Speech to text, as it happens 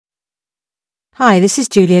Hi, this is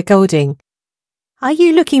Julia Golding. Are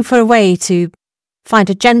you looking for a way to find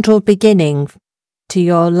a gentle beginning to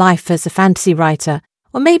your life as a fantasy writer?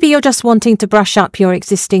 Or maybe you're just wanting to brush up your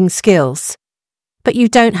existing skills, but you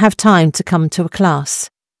don't have time to come to a class.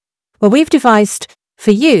 Well, we've devised for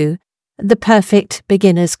you the perfect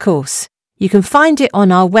beginner's course. You can find it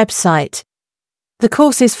on our website. The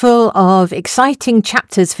course is full of exciting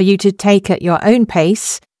chapters for you to take at your own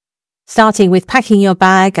pace, starting with packing your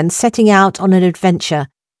bag and setting out on an adventure.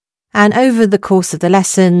 And over the course of the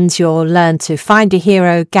lessons, you'll learn to find a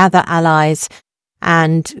hero, gather allies,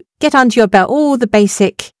 and get under your belt all the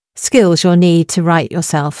basic skills you'll need to write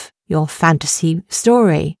yourself your fantasy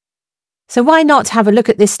story. So why not have a look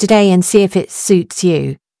at this today and see if it suits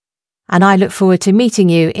you? And I look forward to meeting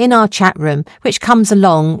you in our chat room, which comes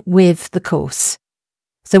along with the course.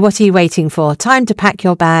 So what are you waiting for? Time to pack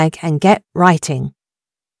your bag and get writing.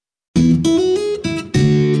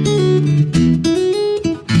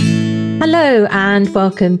 Hello and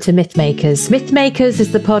welcome to Mythmakers. Mythmakers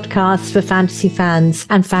is the podcast for fantasy fans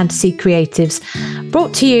and fantasy creatives,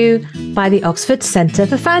 brought to you by the Oxford Centre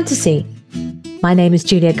for Fantasy. My name is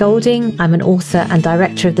Julia Golding. I'm an author and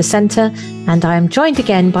director of the Centre, and I am joined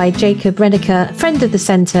again by Jacob Renneker, friend of the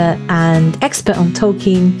Centre and expert on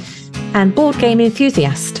Tolkien and board game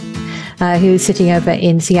enthusiast, who's sitting over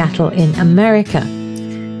in Seattle in America.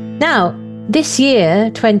 Now, this year,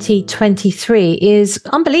 2023, is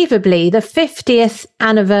unbelievably the 50th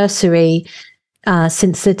anniversary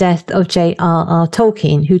since the death of J.R.R.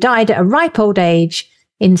 Tolkien, who died at a ripe old age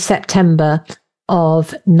in September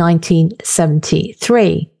of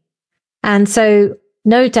 1973. And so,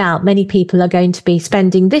 no doubt, many people are going to be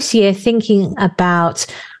spending this year thinking about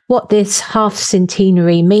what this half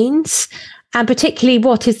centenary means, and particularly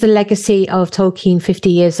what is the legacy of Tolkien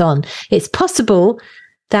 50 years on. It's possible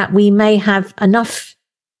that we may have enough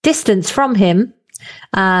distance from him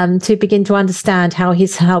to begin to understand how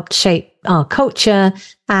he's helped shape our culture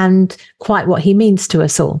and quite what he means to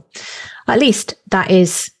us all. At least that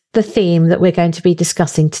is the theme that we're going to be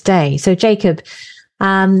discussing today. So, Jacob,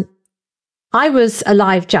 I was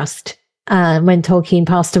alive just when Tolkien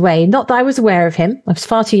passed away. Not that I was aware of him. I was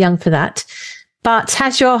far too young for that. But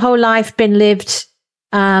has your whole life been lived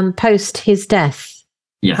post his death?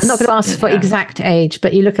 Yes. I'm not going to ask for exact age,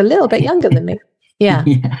 but you look a little bit younger than me. Yeah.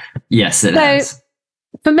 Yes, it has.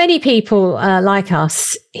 For many people like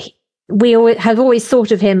us, we have always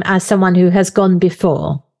thought of him as someone who has gone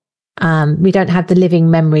before. We don't have the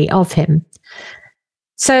living memory of him.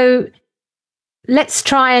 So let's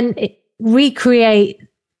try and recreate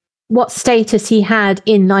what status he had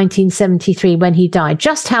in 1973 when he died.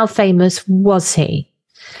 Just how famous was he?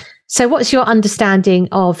 So what's your understanding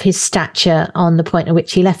of his stature on the point at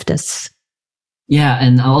which he left us? Yeah,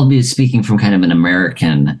 and I'll be speaking from kind of an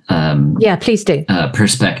American please do.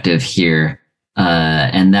 Perspective here.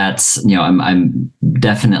 And that's, I'm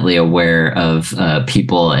definitely aware of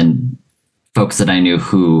people and folks that I knew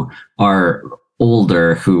who are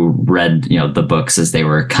older, who read, the books as they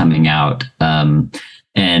were coming out.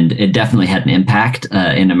 And it definitely had an impact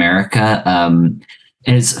in America. And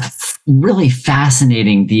it's really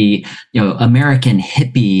fascinating, the American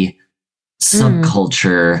hippie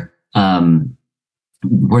subculture,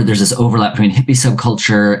 where there's this overlap between hippie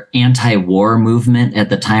subculture, anti-war movement at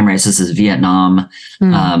the time, right? So this is Vietnam,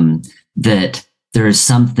 that there's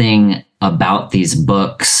something about these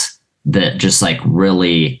books that just like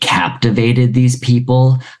really captivated these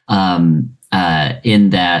people, in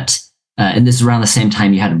that. And this is around the same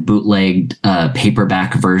time you had a bootlegged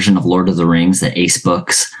paperback version of Lord of the Rings that Ace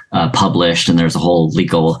Books published, and there's a whole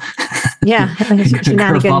legal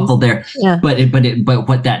kerfuffle there. Yeah. But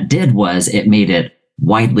what that did was it made it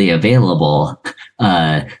widely available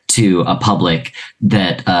to a public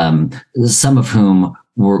that some of whom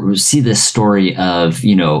see this story of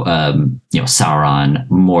Sauron,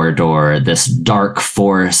 Mordor, this dark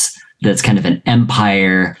force that's kind of an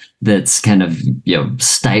empire that's kind of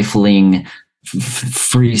stifling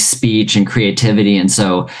free speech and creativity. And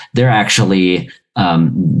so they're actually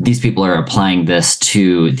these people are applying this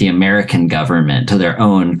to the American government, to their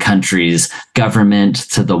own country's government,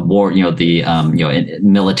 to the war,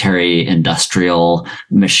 military industrial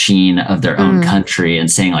machine of their own country, and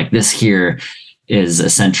saying like, this here is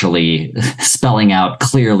essentially spelling out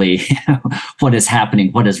clearly what is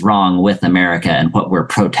happening, what is wrong with America, and what we're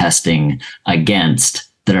protesting against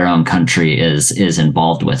that our own country is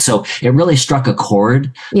involved with. So it really struck a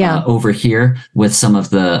chord over here with some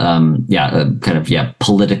of the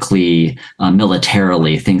politically,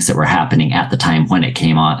 militarily things that were happening at the time when it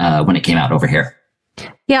came out over here.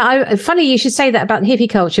 Yeah, funny you should say that about hippie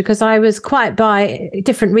culture, because I was quite by a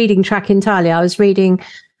different reading track entirely. I was reading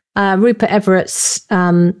Rupert Everett's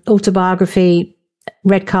autobiography,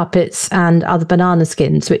 Red Carpets and Other Banana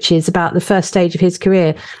Skins, which is about the first stage of his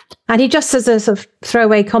career. And he just, as a sort of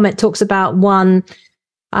throwaway comment, talks about one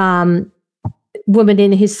woman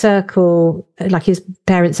in his circle, like his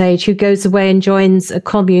parents' age, who goes away and joins a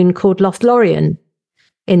commune called Lothlorien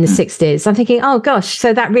in the 60s. I'm thinking, oh gosh,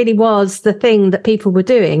 so that really was the thing that people were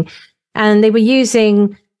doing. And they were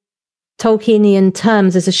using Tolkienian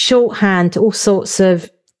terms as a shorthand to all sorts of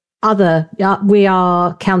other, we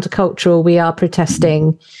are countercultural, we are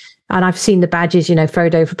protesting. And I've seen the badges,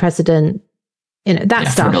 Frodo for president, that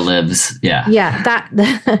stuff. Frodo lives, yeah. Yeah,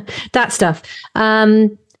 that stuff.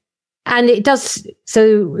 And it does,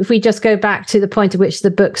 so if we just go back to the point at which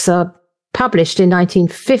the books are published in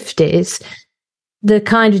 1950s, the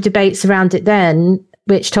kind of debates around it then,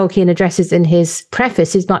 which Tolkien addresses in his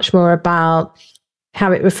preface, is much more about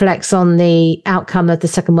how it reflects on the outcome of the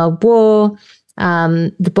Second World War,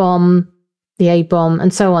 the bomb, the A-bomb,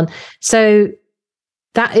 and so on. So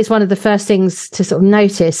that is one of the first things to sort of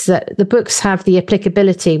notice, that the books have the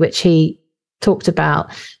applicability, which he talked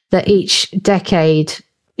about, that each decade,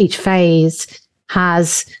 each phase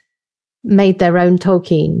has made their own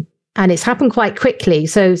Tolkien. And it's happened quite quickly.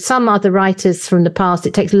 So some other writers from the past,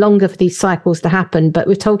 it takes longer for these cycles to happen. But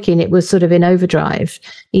with Tolkien, it was sort of in overdrive,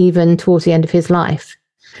 even towards the end of his life.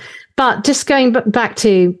 But just going back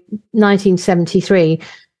to 1973,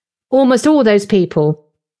 almost all those people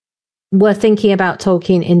were thinking about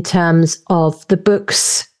Tolkien in terms of the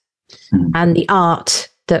books and the art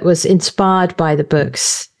that was inspired by the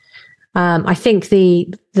books. I think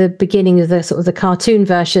the beginning of the sort of the cartoon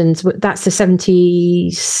versions, that's the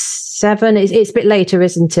 77. It's a bit later,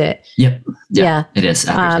 isn't it? Yep. Yeah. It is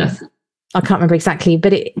after his death. I can't remember exactly,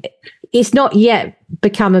 but it's not yet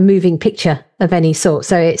become a moving picture of any sort.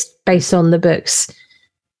 So it's based on the books.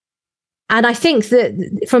 And I think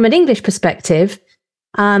that from an English perspective,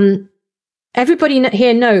 everybody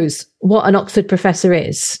here knows what an Oxford professor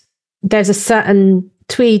is. There's a certain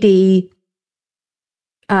tweedy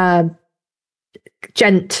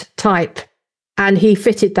gent type, and he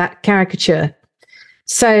fitted that caricature.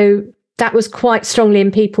 So that was quite strongly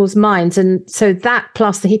in people's minds. And so that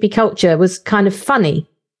plus the hippie culture was kind of funny,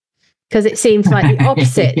 because it seemed like the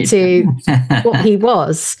opposite to what he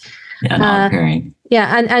was. Yeah, not appearing.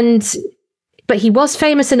 But he was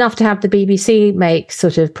famous enough to have the BBC make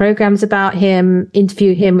sort of programs about him,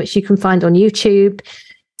 interview him, which you can find on YouTube.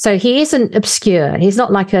 So he isn't obscure. He's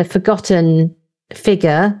not like a forgotten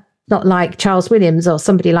figure, not like Charles Williams or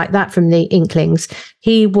somebody like that from the Inklings.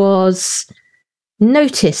 He was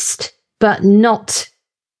noticed, but not,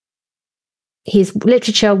 his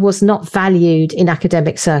literature was not valued in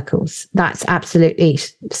academic circles. That's absolutely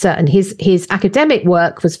certain. His academic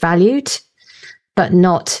work was valued, but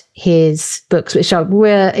not his books, which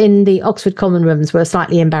were in the Oxford Common Rooms, were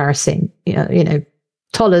slightly embarrassing.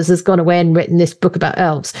 Tollers has gone away and written this book about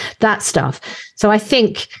elves, that stuff. So I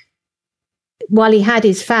think while he had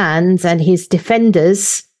his fans and his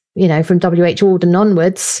defenders, from W.H. Auden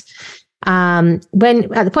onwards,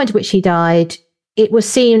 when at the point at which he died, it was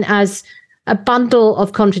seen as a bundle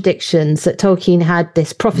of contradictions, that Tolkien had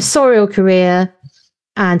this professorial career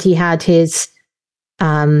and he had his,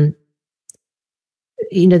 the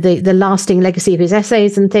lasting legacy of his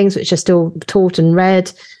essays and things, which are still taught and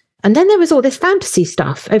read. And then there was all this fantasy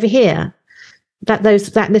stuff over here that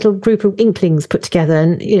little group of Inklings put together,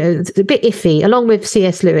 and it's a bit iffy, along with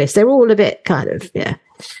C.S. Lewis. They're all a bit kind of, yeah.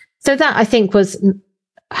 So that, I think, was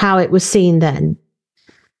how it was seen then.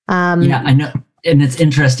 Yeah, I know. And it's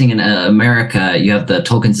interesting, in America, you have the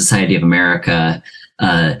Tolkien Society of America,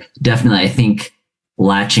 definitely, I think,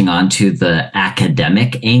 latching onto the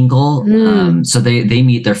academic angle. So they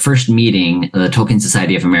meet, their first meeting, the Tolkien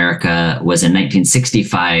Society of America, was in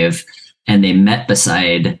 1965, and they met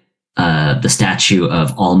beside the statue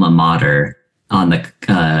of Alma Mater on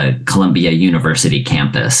the Columbia University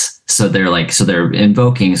campus. So they're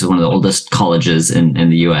invoking, so one of the oldest colleges in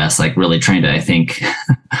the US, like really trying to, I think,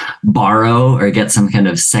 borrow or get some kind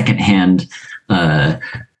of secondhand,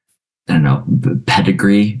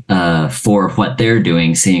 pedigree for what they're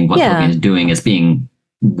doing, seeing what Tolkien's doing as being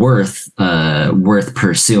worth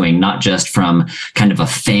pursuing, not just from kind of a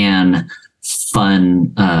fun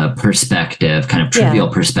perspective, kind of trivial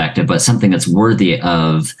perspective, but something that's worthy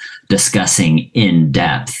of discussing in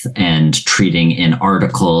depth and treating in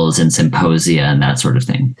articles and symposia and that sort of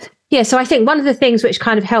thing. Yeah, so I think one of the things which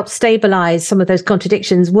kind of helped stabilize some of those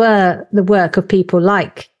contradictions were the work of people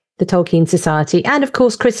like the Tolkien Society and, of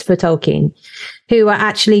course, Christopher Tolkien, who are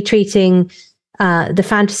actually treating the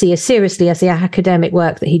fantasy as seriously as the academic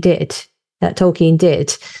work that Tolkien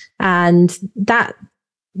did. And that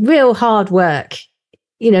real hard work,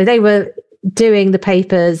 they were doing the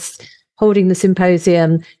papers, holding the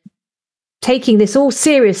symposium, taking this all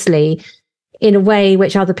seriously in a way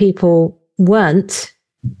which other people weren't,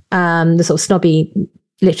 the sort of snobby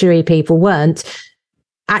literary people weren't,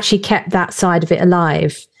 actually kept that side of it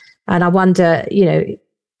alive. And I wonder,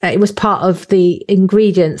 it was part of the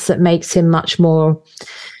ingredients that makes him much more,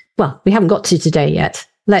 well, we haven't got to today yet.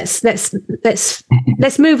 Let's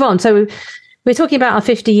move on. So we're talking about our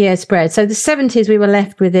 50-year spread. So the 70s, we were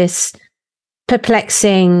left with this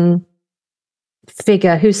perplexing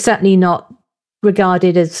figure who's certainly not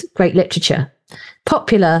regarded as great literature,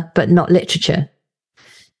 popular, but not literature.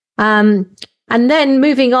 And then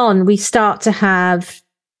moving on, we start to have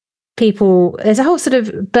people, there's a whole sort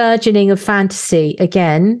of burgeoning of fantasy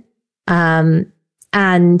again,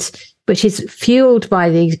 and which is fueled by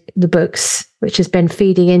the books, which has been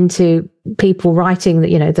feeding into people writing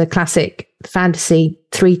the classic fantasy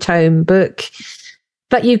 3-tome book.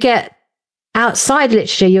 But you get outside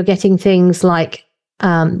literature, you're getting things like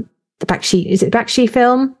the Bakshi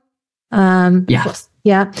film?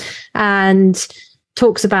 Yeah. And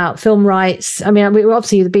talks about film rights. I mean,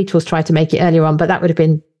 obviously the Beatles tried to make it earlier on, but that would have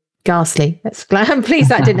been ghastly. I'm pleased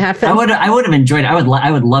that didn't happen. I would have enjoyed it.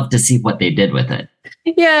 I would love to see what they did with it.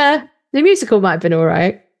 Yeah, the musical might have been all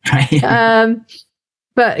right. Right.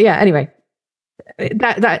 But yeah, anyway,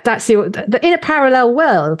 that's in a parallel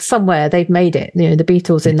world somewhere they've made it. The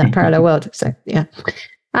Beatles in that parallel world. So yeah,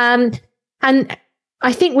 and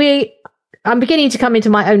I think I'm beginning to come into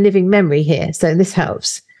my own living memory here, so this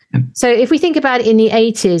helps. So if we think about it in the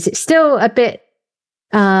 80s, it's still a bit.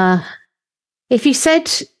 If you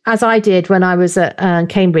said, as I did when I was at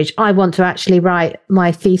Cambridge, I want to actually write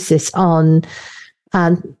my thesis on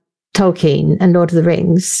Tolkien and Lord of the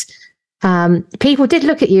Rings, people did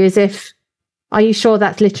look at you as if, are you sure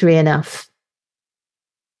that's literary enough?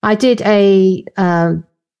 I did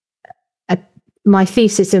my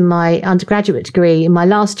thesis in my undergraduate degree in my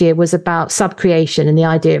last year was about subcreation and the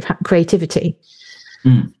idea of creativity.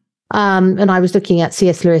 And I was looking at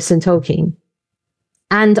C.S. Lewis and Tolkien.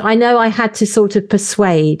 And I know I had to sort of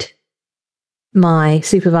persuade my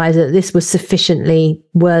supervisor that this was sufficiently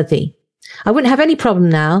worthy. I wouldn't have any problem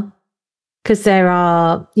now because there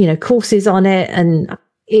are, courses on it, and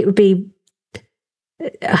it would be,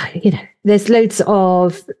 there's loads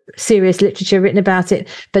of serious literature written about it,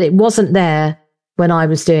 but it wasn't there when I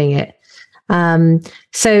was doing it.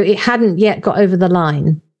 So it hadn't yet got over the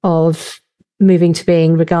line of moving to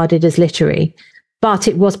being regarded as literary, but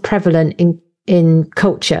it was prevalent in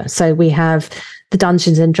culture. So we have the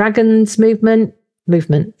Dungeons and Dragons movement.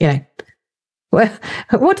 Well,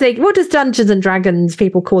 what does Dungeons and Dragons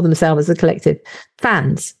people call themselves as a collective?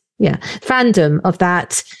 Fans. Yeah. Fandom of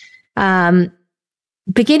that.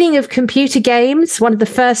 Beginning of computer games. One of the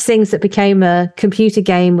first things that became a computer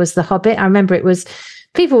game was The Hobbit. I remember it was,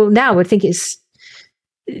 people now would think it's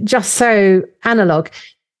just so analog.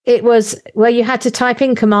 It was where you had to type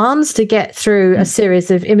in commands to get through a series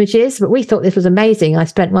of images, but we thought this was amazing. I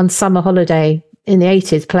spent one summer holiday in the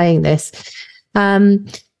 80s playing this.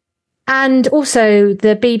 And also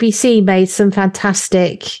the BBC made some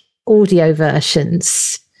fantastic audio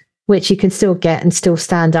versions, which you can still get and still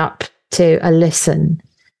stand up to a listen,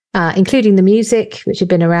 including the music, which had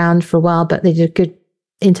been around for a while, but they did a good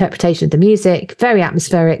interpretation of the music, very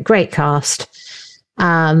atmospheric, great cast.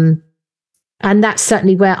 And that's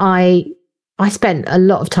certainly where I spent a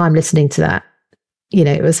lot of time listening to that.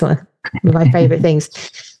 It was one of my favorite things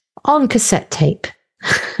on cassette tape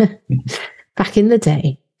back in the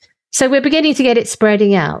day. So we're beginning to get it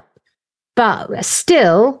spreading out, but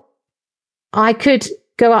still I could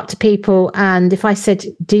go up to people, and if I said,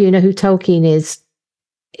 do you know who Tolkien is?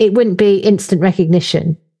 It wouldn't be instant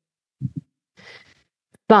recognition.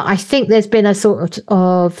 But I think there's been a sort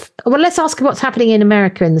of, well, let's ask what's happening in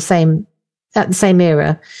America at the same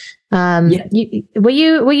era. Yeah. Were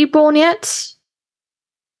you born yet?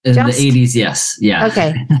 In the 80s, yes. Yeah.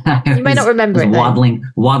 Okay. You may not remember it.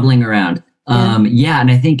 Waddling around.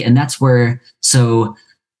 And I think, and that's where, so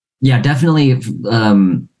yeah, definitely,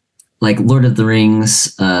 like Lord of the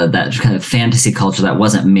Rings, that kind of fantasy culture that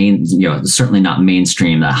wasn't certainly not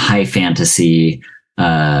mainstream, the high fantasy,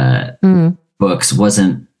 books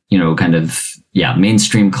wasn't,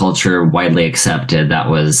 mainstream culture, widely accepted. That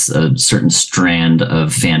was a certain strand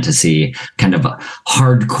of fantasy, kind of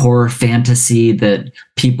hardcore fantasy that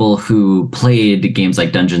people who played games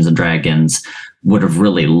like Dungeons and Dragons would have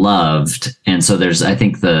really loved. And so I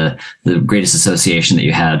think the greatest association that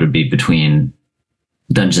you had would be between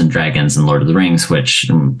Dungeons and Dragons and Lord of the Rings, which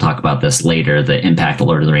we'll talk about this later, the impact that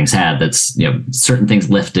Lord of the Rings had. That's, certain things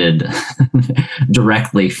lifted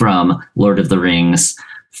directly from Lord of the Rings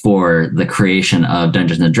for the creation of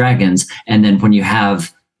Dungeons and Dragons. And then when you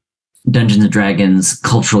have Dungeons and Dragons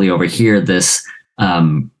culturally over here, this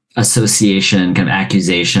association, kind of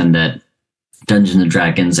accusation that Dungeons and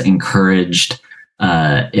Dragons encouraged,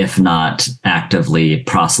 if not actively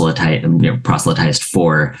proselytized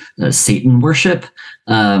for Satan worship.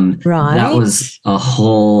 Right. That was a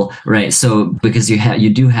whole, right. So because you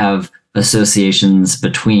do have associations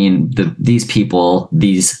between these people,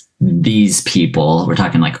 we're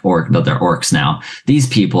talking like but they're orcs now. These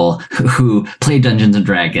people who play Dungeons and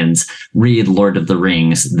Dragons, read Lord of the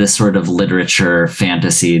Rings, this sort of literature,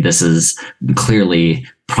 fantasy, this is clearly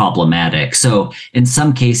problematic. So in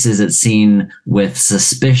some cases it's seen with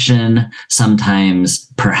suspicion, sometimes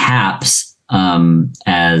perhaps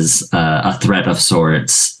as a threat of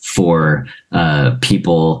sorts for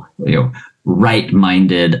people,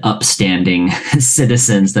 right-minded, upstanding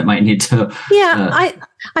citizens that might need to.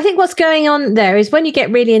 I think what's going on there is when you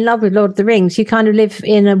get really in love with Lord of the Rings, you kind of live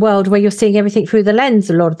in a world where you're seeing everything through the lens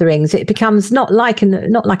of Lord of the Rings. It becomes not like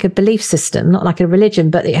a belief system, not like a religion,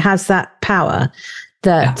 but it has that power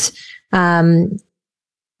that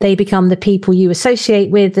they become the people you associate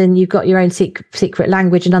with, and you've got your own secret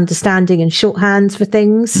language and understanding and shorthands for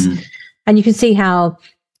things. And you can see how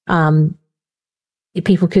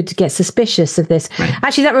people could get suspicious of this. Right.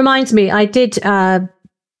 Actually, that reminds me, I did,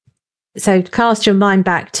 so cast your mind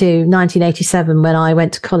back to 1987 when I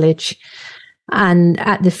went to college, and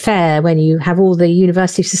at the fair, when you have all the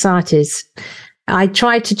university societies, I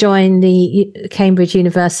tried to join the Cambridge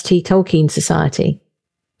University Tolkien Society.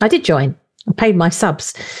 I did join. I paid my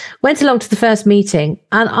subs, went along to the first meeting,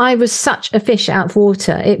 and I was such a fish out of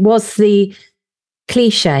water. It was the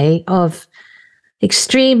cliche of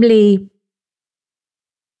extremely...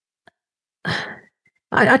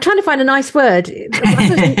 I'm trying to find a nice word.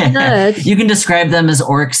 Nerd. You can describe them as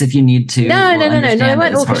orcs if you need to. No, they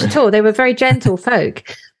weren't orcs at all. They were very gentle folk,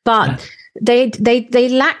 but they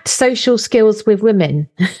lacked social skills with women.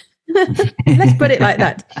 Let's put it like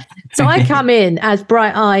that. So I come in as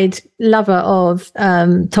bright-eyed lover of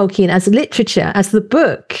Tolkien as literature, as the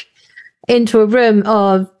book, into a room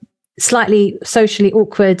of slightly socially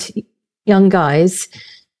awkward young guys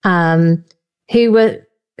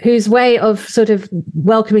whose way of sort of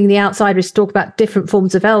welcoming the outsider is to talk about different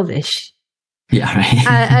forms of Elvish. Yeah, right.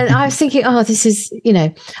 And I was thinking, this is,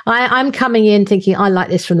 I'm coming in thinking, I like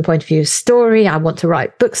this from the point of view of story. I want to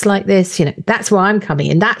write books like this. That's why I'm coming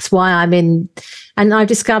in. That's why I'm in. And I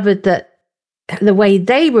discovered that the way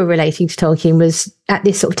they were relating to Tolkien was at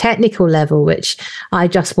this sort of technical level, which I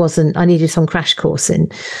just wasn't. I needed some crash course in,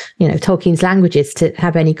 Tolkien's languages to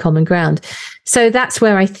have any common ground. So that's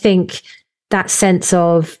where I think that sense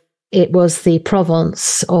of it was the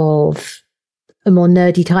Provence of a more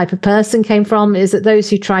nerdy type of person came from, is that those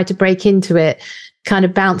who tried to break into it kind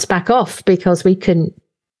of bounced back off because we couldn't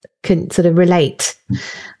sort of relate.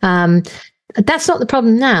 That's not the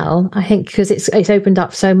problem now, I think, because it's opened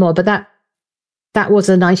up so more, but that was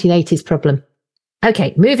a 1980s problem.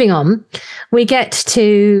 Okay, moving on. We get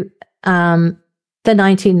to the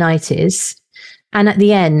 1990s, and at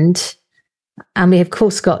the end, and we of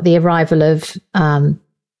course got the arrival of the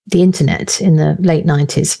internet in the late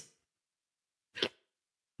 90s.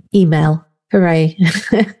 Email, hooray.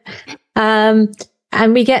 And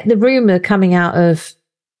we get the rumor coming out of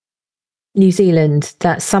New Zealand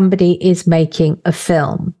that somebody is making a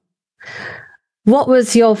film. What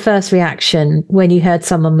was your first reaction when you heard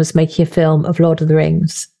someone was making a film of Lord of the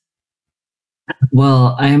Rings?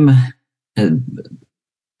 Well, I know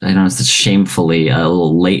it's shamefully a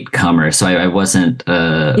little latecomer, so I wasn't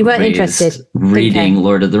you weren't interested reading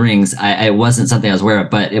Lord of the Rings. I wasn't something I was aware of,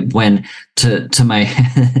 but when to my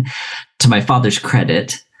to my father's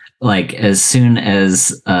credit, like as soon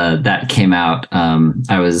as that came out,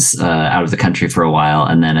 I was out of the country for a while,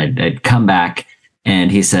 and then I'd come back,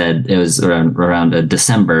 and he said it was around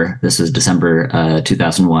December. This was December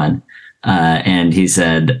 2001, and he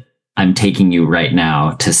said, "I'm taking you right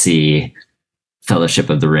now to see Fellowship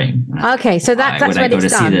of the Ring." Okay, so that's when I go to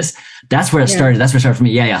see this. That's where it started. That's where it started for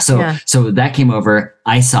me. Yeah. So that came over.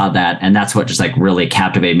 I saw that, and that's what just like really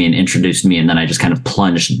captivated me and introduced me. And then I just kind of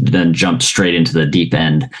plunged, then jumped straight into the deep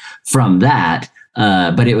end from that.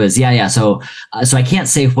 But it was So I can't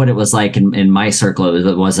say what it was like in my circle.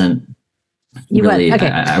 It wasn't really. Okay.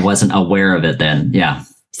 I wasn't aware of it then. Yeah.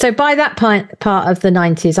 So by that part of the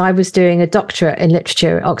 90s, I was doing a doctorate in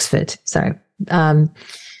literature at Oxford. So, and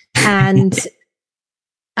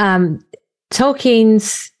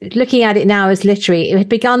Tolkien's, looking at it now as literary, it had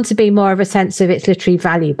begun to be more of a sense of its literary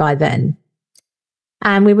value by then.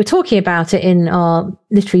 And we were talking about it in our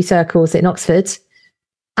literary circles in Oxford.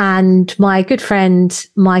 And my good friend,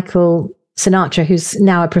 Michael Sinatra, who's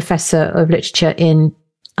now a professor of literature in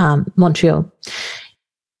Montreal,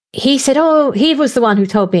 he said, oh, he was the one who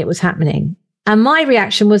told me it was happening. And my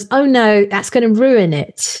reaction was, oh no, that's going to ruin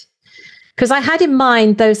it. Because I had in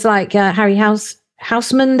mind those like Harry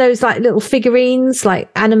Houseman, those like little figurines, like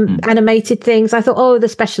animated things. I thought, oh, the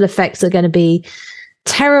special effects are going to be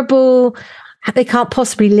terrible. They can't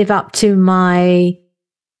possibly live up to my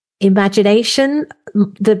imagination,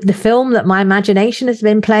 the film that my imagination has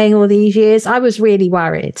been playing all these years. I was really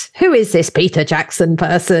worried. Who is this Peter Jackson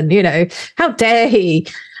person? You know, how dare he?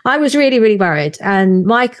 I was really, really worried. And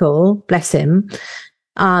Michael, bless him,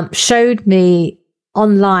 showed me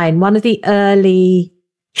online one of the early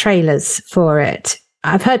trailers for it.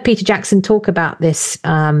 I've heard Peter Jackson talk about this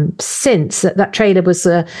since that trailer was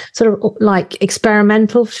sort of like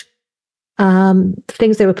experimental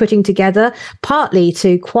things they were putting together, partly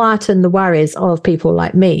to quieten the worries of people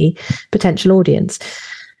like me, potential audience,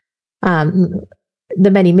 the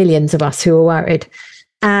many millions of us who are worried.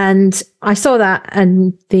 And I saw that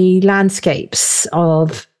and the landscapes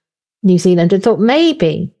of New Zealand and thought,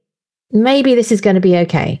 maybe this is going to be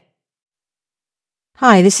okay.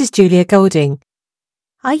 Hi, this is Julia Golding.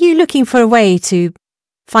 Are you looking for a way to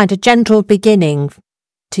find a gentle beginning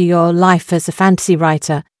to your life as a fantasy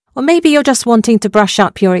writer? Or maybe you're just wanting to brush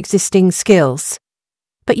up your existing skills,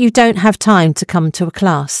 but you don't have time to come to a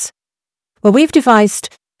class. Well, we've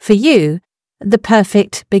devised for you the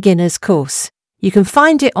perfect beginner's course. You can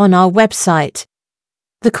find it on our website.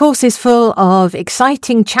 The course is full of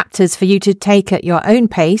exciting chapters for you to take at your own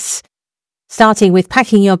pace, starting with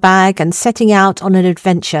packing your bag and setting out on an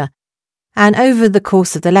adventure. And over the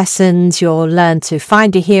course of the lessons, you'll learn to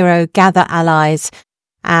find a hero, gather allies,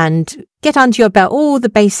 and get under your belt all the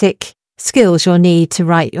basic skills you'll need to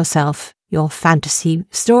write yourself your fantasy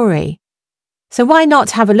story. So why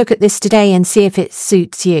not have a look at this today and see if it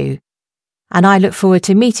suits you? And I look forward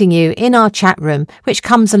to meeting you in our chat room, which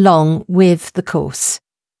comes along with the course.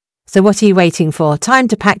 So what are you waiting for? Time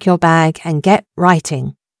to pack your bag and get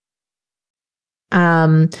writing.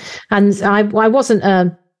 And I wasn't,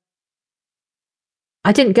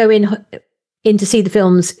 I didn't go in to see the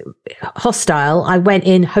films hostile. I went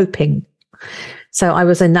in hoping. So I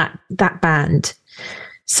was in that band.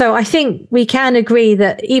 So I think we can agree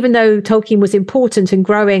that even though Tolkien was important and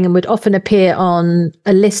growing and would often appear on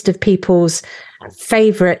a list of people's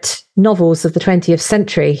favorite novels of the 20th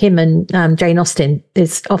century, him and Jane Austen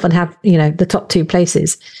is often have, the top two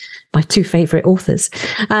places, my two favorite authors.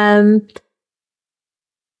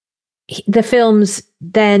 The films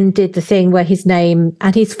then did the thing where his name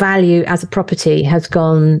and his value as a property has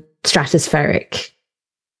gone stratospheric.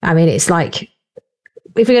 I mean, it's like,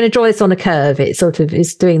 if you're going to draw this on a curve, it sort of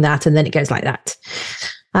is doing that and then it goes like that.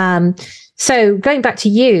 So going back to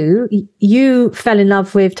you fell in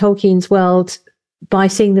love with Tolkien's world by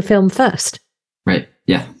seeing the film first. Right.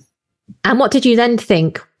 Yeah. And what did you then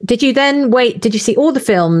think? Did you then wait? Did you see all the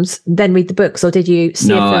films, then read the books, or did you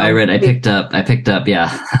see a film? I picked up,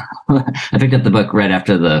 yeah. I picked up the book right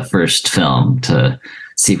after the first film to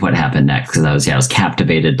see what happened next, because I was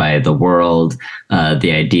captivated by the world,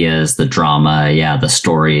 the ideas, the drama, the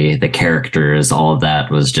story, the characters, all of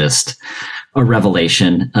that was just a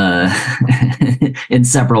revelation in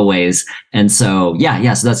several ways. And so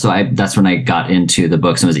so that's when I got into the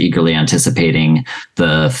books and was eagerly anticipating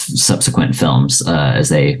the subsequent films as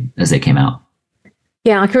they came out.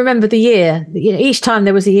 Yeah, I can remember the year. Each time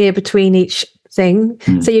there was a year between each thing.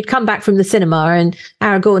 So you'd come back from the cinema and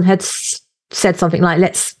Aragorn had said something like,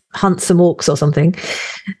 let's hunt some orcs or something.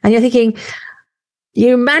 And you're thinking,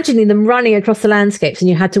 you're imagining them running across the landscapes and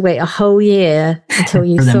you had to wait a whole year until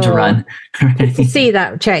you for them to run. to see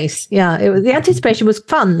that chase. Yeah, the anticipation was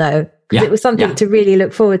fun though, because it was something to really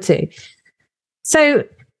look forward to. So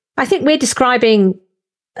I think we're describing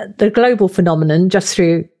the global phenomenon just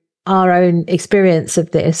through our own experience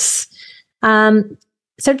of this.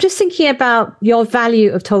 So just thinking about your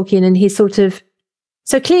value of Tolkien and his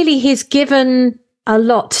so clearly he's given a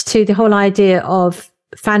lot to the whole idea of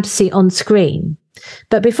fantasy on screen.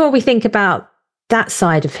 But before we think about that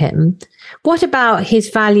side of him, what about his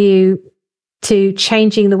value to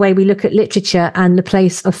changing the way we look at literature and the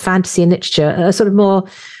place of fantasy in literature? A sort of more,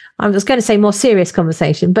 I was going to say more serious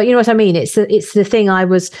conversation, but you know what I mean? It's the thing I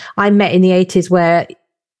met in the 80s where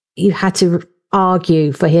you had to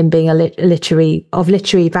argue for him being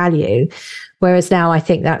literary value. Whereas now I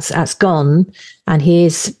think that's gone and he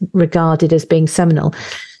is regarded as being seminal.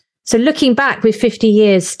 So looking back with 50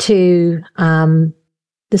 years to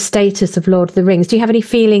the status of Lord of the Rings, do you have any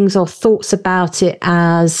feelings or thoughts about it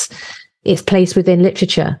as its place within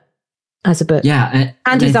literature as a book? Yeah.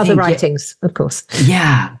 And his other writings, of course.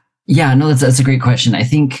 Yeah. Yeah. No, that's a great question. I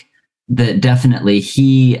think that definitely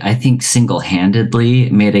he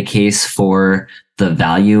single-handedly made a case for the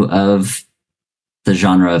value of the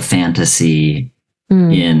genre of fantasy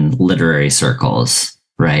in literary circles.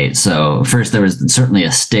 Right. So first there was certainly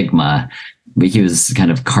a stigma, but he was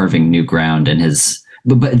kind of carving new ground in his,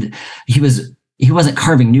 but he wasn't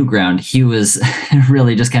carving new ground. He was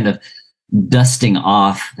really just kind of dusting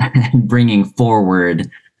off and bringing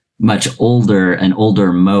forward an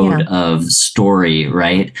older mode of story.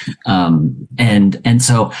 Right. And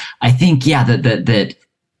so I think, that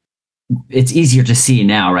it's easier to see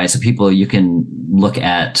now, right? So you can look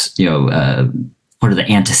at, what are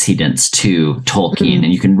the antecedents to Tolkien,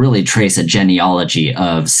 and you can really trace a genealogy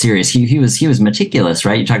of Sirius. He was meticulous,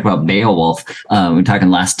 right? You talked about Beowulf. We were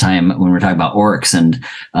talking last time when we were talking about orcs and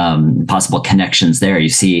possible connections there. You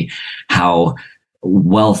see how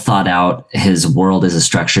well thought out his world is as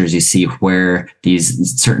structures. You see where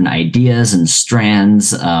these certain ideas and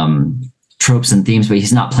strands, tropes and themes, but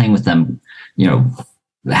he's not playing with them,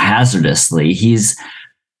 hazardously. He's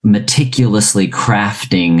meticulously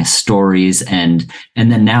crafting stories, and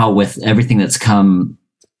then now with everything that's come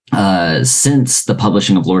since the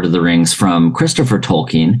publishing of Lord of the Rings from Christopher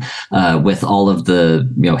Tolkien, with all of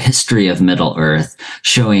the history of Middle Earth,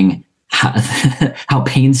 showing how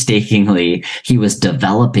painstakingly he was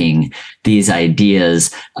developing these ideas,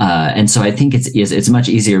 and so I think it's much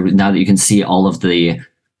easier now that you can see all of the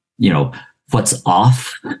what's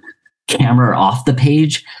off camera, off the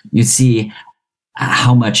page. You see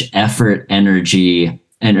how much effort, energy,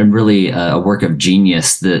 and really a work of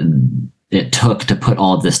genius that it took to put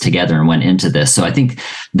all of this together and went into this. So I think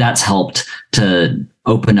that's helped to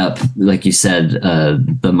open up, like you said,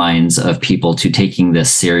 the minds of people to taking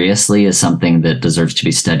this seriously as something that deserves to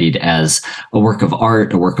be studied as a work of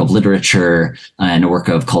art, a work of literature, and a work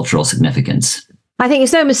of cultural significance. I think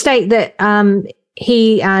it's no mistake that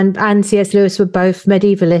he and C.S. Lewis were both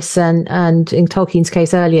medievalists, and in Tolkien's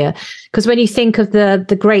case earlier, because when you think of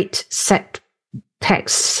the great set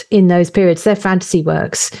texts in those periods, they're fantasy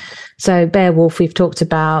works. So Beowulf we've talked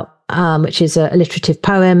about, which is a alliterative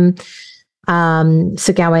poem.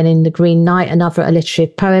 Sir Gawain in the Green Knight, another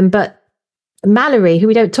alliterative poem. But Malory, who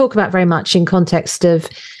we don't talk about very much in context of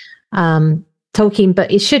Tolkien,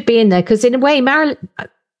 but it should be in there because in a way,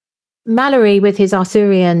 Malory with his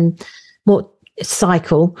Arthurian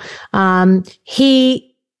cycle,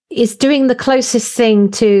 he is doing the closest thing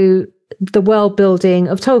to the world building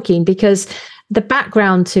of Tolkien, because the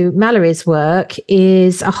background to Malory's work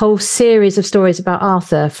is a whole series of stories about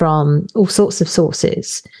Arthur from all sorts of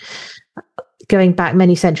sources, going back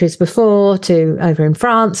many centuries before to over in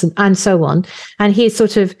France and so on. And he's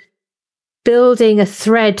sort of building a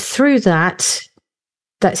thread through that's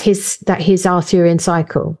his Arthurian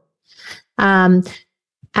cycle. And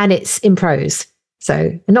it's in prose.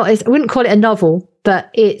 So I wouldn't call it a novel, but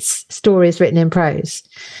it's stories written in prose.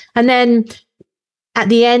 And then at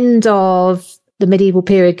the end of the medieval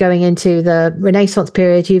period going into the Renaissance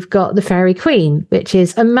period, you've got The Faerie Queene, which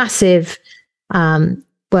is a massive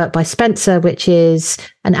work by Spenser, which is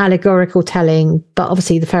an allegorical telling. But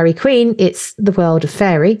obviously The Faerie Queene, it's the world of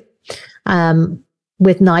fairy,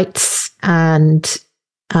 with knights and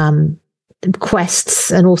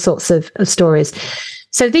quests and all sorts of stories.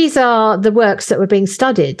 So these are the works that were being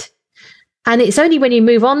studied. And it's only when you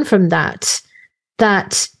move on from that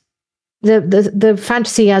the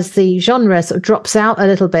fantasy as the genre sort of drops out a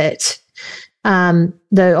little bit.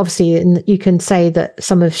 Though obviously you can say that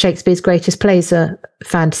some of Shakespeare's greatest plays are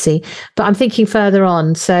fantasy, but I'm thinking further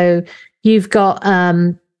on. So you've got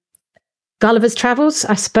Gulliver's Travels,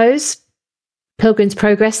 I suppose, Pilgrim's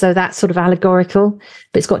Progress, so that's sort of allegorical,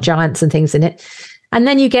 but it's got giants and things in it. And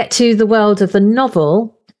then you get to the world of the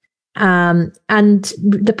novel, and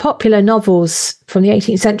the popular novels from the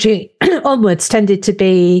 18th century onwards tended to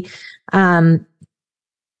be ones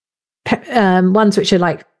which are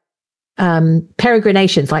like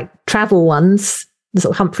peregrinations, like travel ones, the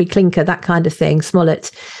sort of Humphrey Clinker, that kind of thing,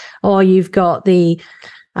 Smollett. Or you've got the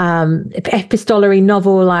epistolary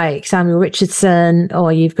novel like Samuel Richardson,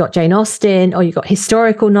 or you've got Jane Austen, or you've got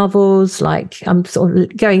historical novels like, I'm sort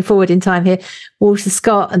of going forward in time here, Walter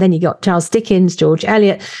Scott, and then you got Charles Dickens, George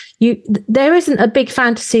Eliot. There isn't a big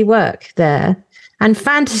fantasy work there. And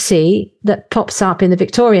fantasy that pops up in the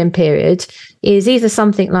Victorian period is either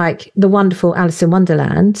something like the wonderful Alice in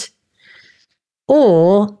Wonderland,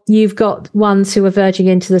 Or you've got ones who are verging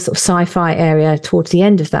into the sort of sci-fi area towards the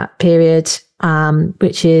end of that period,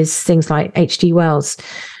 which is things like H.G. Wells.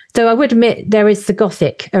 Though I would admit there is the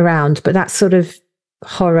Gothic around, but that's sort of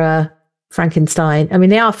horror, Frankenstein. I mean,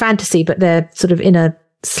 they are fantasy, but they're sort of in a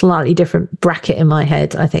slightly different bracket in my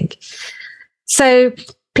head, I think. So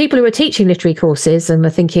people who are teaching literary courses and are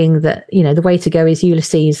thinking that, the way to go is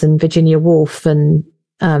Ulysses and Virginia Woolf and,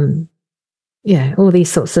 all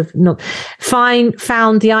these sorts of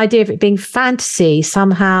found the idea of it being fantasy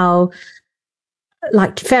somehow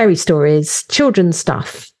like fairy stories, children's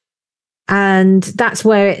stuff. And that's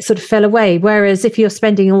where it sort of fell away. Whereas if you're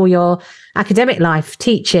spending all your academic life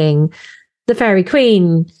teaching the Fairy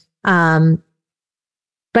Queen,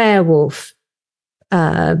 Beowulf,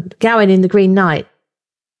 Gawain in the Green Knight,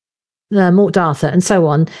 Morte d'Arthur, and so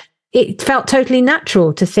on, it felt totally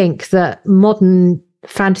natural to think that modern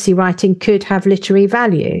fantasy writing could have literary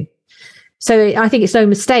value. So I think it's no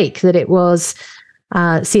mistake that it was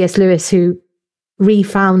C.S. Lewis who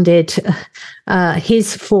refounded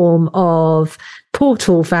his form of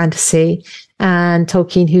portal fantasy, and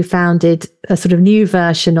Tolkien who founded a sort of new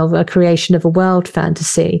version of a creation of a world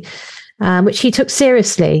fantasy, which he took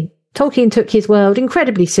seriously. Tolkien took his world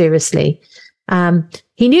incredibly seriously.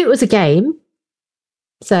 He knew it was a game.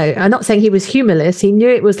 So I'm not saying he was humorless. He knew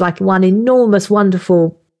it was like one enormous,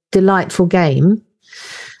 wonderful, delightful game,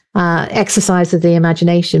 exercise of the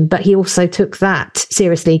imagination. But he also took that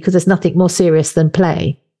seriously because there's nothing more serious than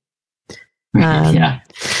play.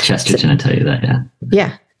 Chesterton will tell you that.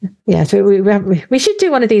 Yeah. So we should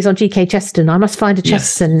do one of these on G.K. Chesterton. I must find a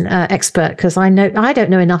Chesterton expert because I don't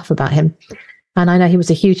know enough about him, and I know he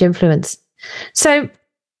was a huge influence. So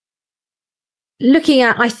looking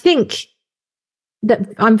at, I think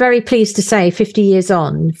that I'm very pleased to say 50 years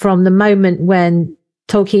on from the moment when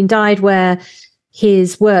Tolkien died, where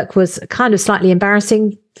his work was kind of slightly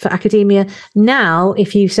embarrassing for academia. Now,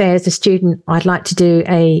 if you say as a student, I'd like to do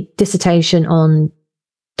a dissertation on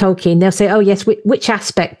Tolkien, they'll say, oh, yes, which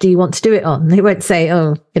aspect do you want to do it on? They won't say,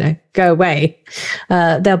 go away.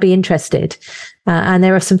 They'll be interested. And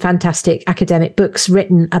there are some fantastic academic books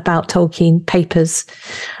written about Tolkien, papers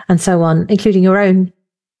and so on, including your own,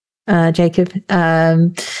 Jacob,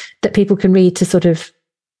 that people can read to sort of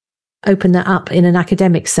open that up in an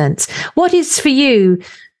academic sense. What is for you,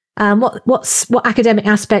 what academic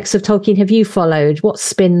aspects of Tolkien have you followed?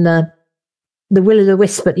 What's been the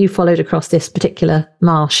will-o'-the-wisp that you followed across this particular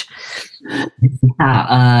marsh?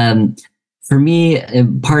 For me,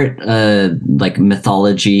 part like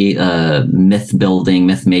mythology, myth building,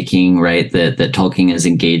 myth making, right? That Tolkien is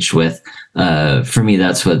engaged with. For me,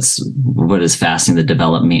 that's what is fascinating,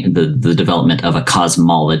 the development of a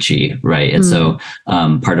cosmology, right? And so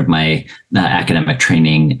part of my academic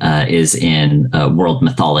training is in world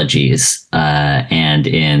mythologies and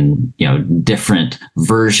in different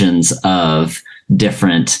versions of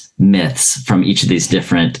different myths from each of these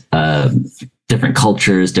different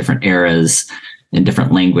cultures, different eras, and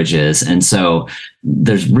different languages. And so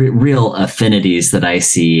there's real affinities that I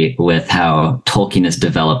see with how Tolkien is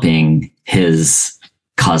developing his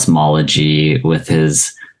cosmology, with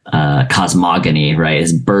his cosmogony, right?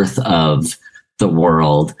 His birth of the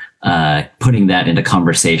world, putting that into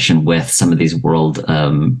conversation with some of these world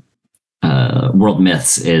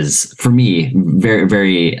myths is, for me, very,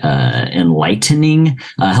 very enlightening.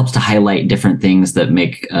 Helps to highlight different things that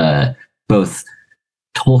make both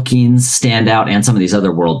Tolkien's stand out and some of these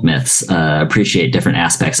other world myths, appreciate different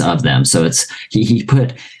aspects of them. So he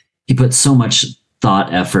put so much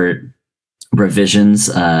thought, effort, revisions,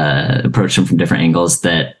 approach them from different angles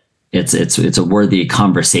that it's a worthy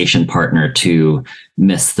conversation partner to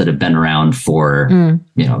myths that have been around for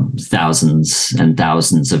thousands and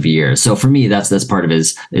thousands of years. So for me, that's part of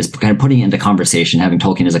is kind of putting it into conversation, having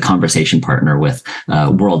Tolkien as a conversation partner with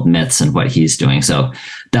world myths and what he's doing. So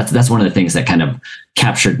that's one of the things that kind of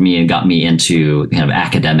captured me and got me into kind of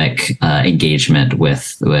academic engagement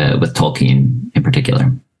with Tolkien in particular.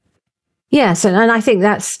 Yes, and I think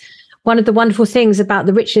that's one of the wonderful things about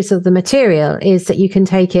the richness of the material is that you can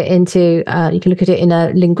take it into, you can look at it in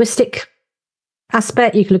a linguistic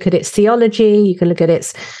aspect, you can look at its theology, you can look at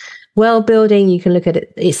its world building, you can look at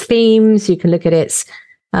its themes, you can look at its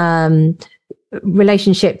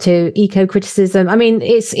relationship to eco-criticism. I mean,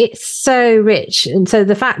 it's so rich. And so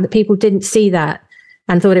the fact that people didn't see that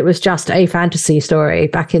and thought it was just a fantasy story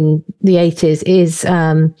back in the 80s is...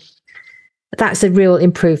 that's a real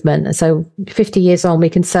improvement. And so 50 years on, we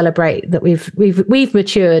can celebrate that we've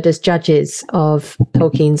matured as judges of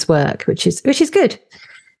Tolkien's work, which is good.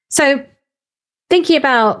 So thinking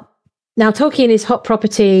about now, Tolkien is hot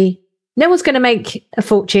property. no one's going to make a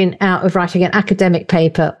fortune out of writing an academic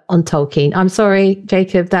paper on Tolkien. I'm sorry,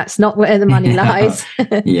 Jacob, that's not where the money lies.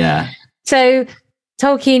 Yeah. So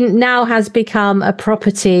Tolkien now has become a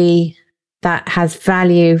property that has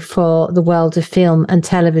value for the world of film and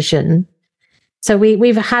television. So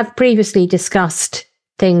we have previously discussed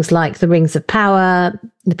things like The Rings of Power,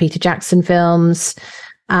 the Peter Jackson films,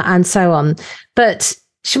 and so on. But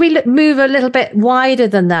should we move a little bit wider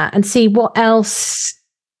than that and see what else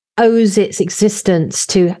owes its existence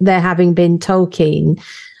to there having been Tolkien?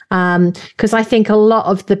 Because I think a lot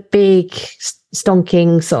of the big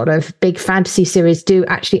stonking sort of big fantasy series do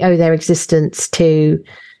actually owe their existence to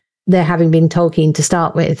there having been Tolkien to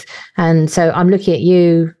start with. And so I'm looking at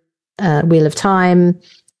you, Wheel of Time,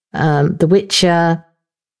 The Witcher,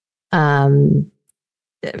 what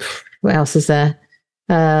else is there?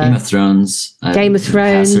 Game of Thrones. Game of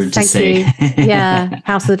Thrones, thank you. Yeah,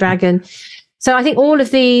 House of the Dragon. So I think all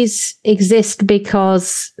of these exist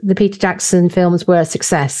because the Peter Jackson films were a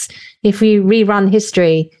success. If we rerun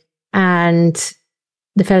history and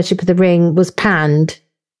The Fellowship of the Ring was panned,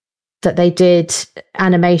 that they did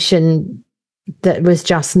animation that was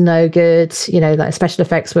just no good, like special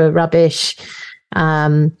effects were rubbish.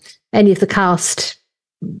 Any of the cast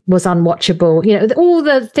was unwatchable, all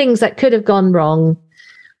the things that could have gone wrong.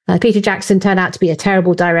 Peter Jackson turned out to be a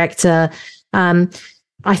terrible director.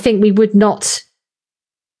 I think we would not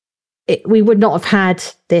have had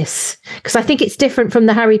this, because I think it's different from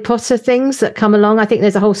the Harry Potter things that come along. I think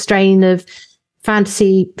there's a whole strain of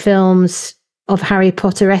fantasy films of Harry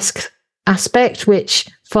Potter-esque aspect which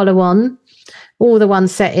follow on. All the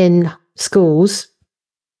ones set in schools,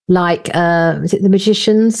 like is it The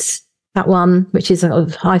Magicians? That one, which is a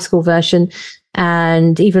high school version,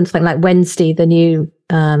 and even something like Wednesday, the new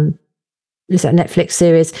is that Netflix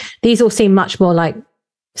series. These all seem much more like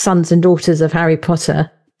sons and daughters of Harry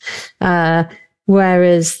Potter,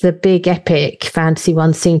 whereas the big epic fantasy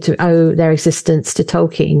ones seem to owe their existence to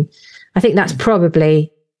Tolkien. I think that's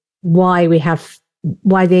probably why they're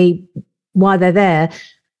there.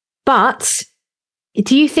 But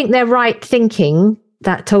do you think they're right thinking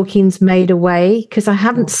that Tolkien's made a way? Because I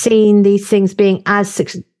haven't seen these things being as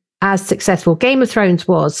successful. Game of Thrones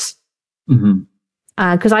was. Mm-hmm.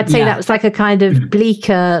 Because I'd say that was like a kind of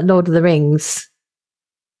bleaker Lord of the Rings.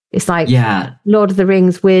 It's like Lord of the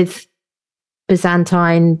Rings with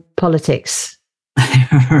Byzantine politics.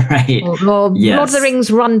 Right. Or yes. Lord of the Rings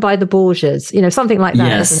run by the Borgias, something like that.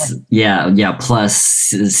 Yes. Isn't it? Yeah. Plus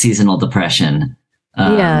seasonal depression.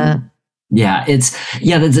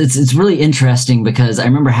 It's really interesting because I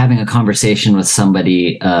remember having a conversation with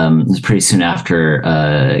somebody it was pretty soon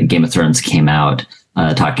after Game of Thrones came out,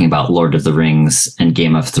 talking about Lord of the Rings and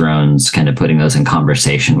Game of Thrones, kind of putting those in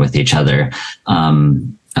conversation with each other,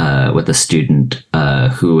 with a student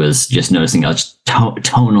who was just noticing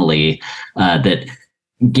tonally that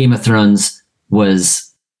Game of Thrones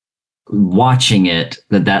was watching it,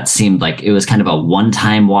 that seemed like it was kind of a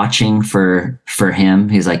one-time watching for him.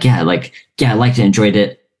 He's like, I liked it, enjoyed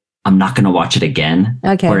it. I'm not going to watch it again.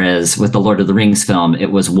 Okay. Whereas with the Lord of the Rings film,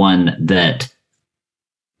 it was one that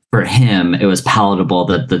for him, it was palatable,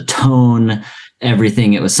 that the tone,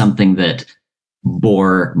 everything, it was something that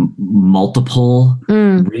bore multiple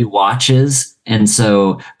rewatches. And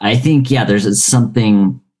so I think, there's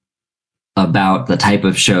something about the type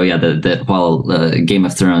of show, that while Game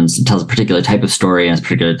of Thrones tells a particular type of story and a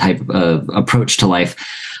particular type of approach to life,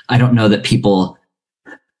 I don't know that people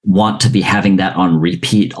want to be having that on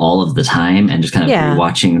repeat all of the time and just kind of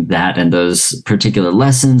rewatching that and those particular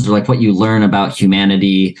lessons, or like what you learn about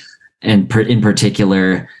humanity, and in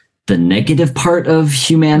particular the negative part of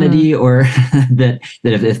humanity, or that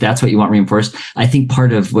if that's what you want reinforced. I think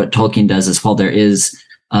part of what Tolkien does is, while there is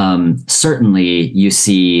certainly you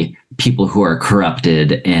see people who are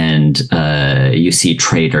corrupted, and you see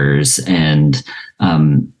traitors, and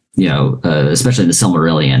especially in the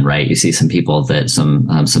Silmarillion, right? You see some people that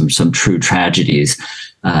some true tragedies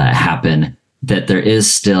happen. That there is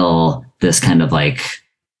still this kind of like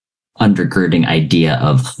undergirding idea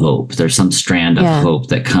of hope. There's some strand of hope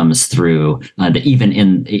that comes through, that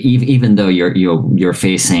even though you're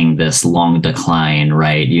facing this long decline,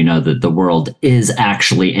 right? That the world is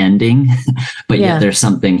actually ending, but yet there's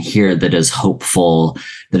something here that is hopeful,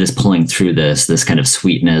 that is pulling through this kind of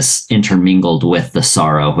sweetness intermingled with the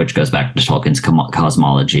sorrow, which goes back to Tolkien's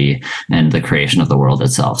cosmology and the creation of the world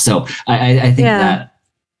itself. So I think that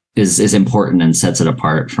is important and sets it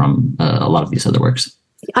apart from a lot of these other works.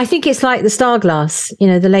 I think it's like the Starglass,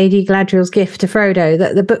 the Lady Galadriel's gift to Frodo,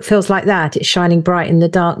 that the book feels like that. It's shining bright in the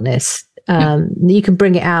darkness. You can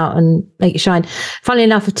bring it out and make it shine. Funnily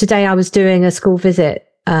enough, today I was doing a school visit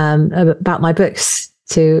about my books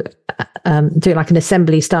to do like an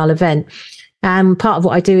assembly style event. And part of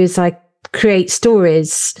what I do is I create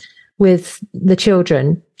stories with the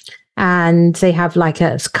children, and they have like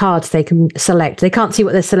a cards they can select. They can't see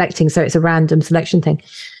what they're selecting, so it's a random selection thing.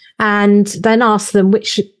 And then ask them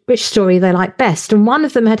which story they like best. And one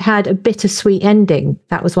of them had a bittersweet ending.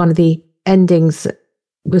 That was one of the endings that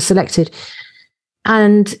was selected.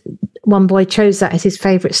 And one boy chose that as his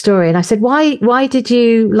favorite story. And I said, why did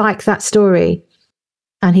you like that story?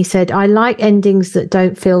 And he said, I like endings that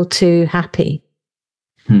don't feel too happy.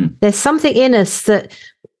 There's something in us that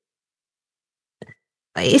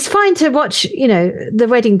it's fine to watch, the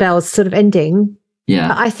wedding bells sort of ending.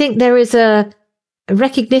 Yeah. I think there is a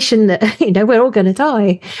recognition that, we're all going to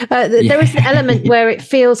die. There is an element where it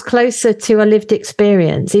feels closer to a lived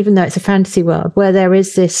experience, even though it's a fantasy world, where there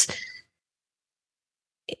is this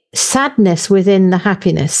sadness within the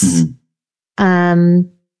happiness. But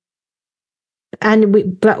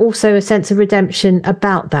also a sense of redemption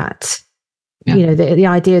about that. Yeah. The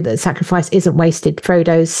idea that sacrifice isn't wasted.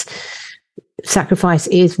 Frodo's sacrifice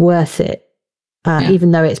is worth it,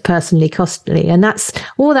 even though it's personally costly. And that's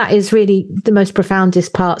all. That is really the most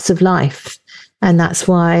profoundest parts of life, and that's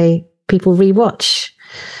why people rewatch.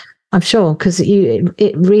 I'm sure because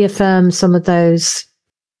it reaffirms some of those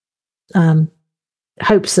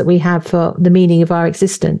hopes that we have for the meaning of our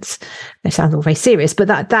existence. It sounds all very serious, but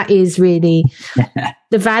that is really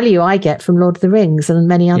the value I get from Lord of the Rings, and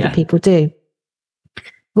many other people do.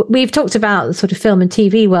 We've talked about the sort of film and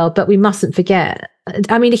TV world, but we mustn't forget,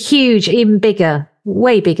 I mean, a huge, even bigger,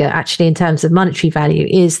 way bigger actually in terms of monetary value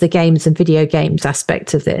is the games and video games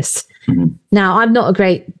aspect of this. Now, I'm not a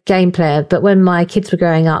great game player, but when my kids were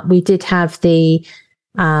growing up, we did have the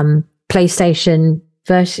PlayStation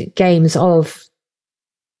games of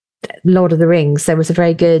Lord of the Rings. There was a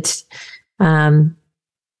very good sort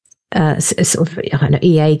of, I don't know,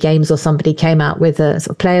 EA Games or somebody came out with a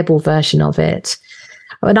sort of playable version of it.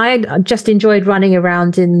 And I just enjoyed running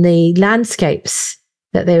around in the landscapes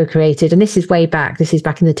that they were created. And this is way back. This is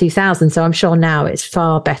back in the 2000s. So I'm sure now it's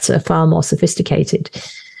far better, far more sophisticated.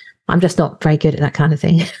 I'm just not very good at that kind of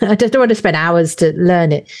thing. I just don't want to spend hours to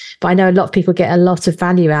learn it. But I know a lot of people get a lot of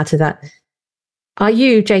value out of that. Are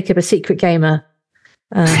you, Jacob, a secret gamer?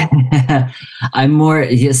 I'm more,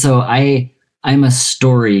 so I'm a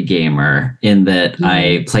story gamer in that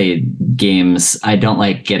I play games. I don't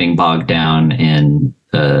like getting bogged down in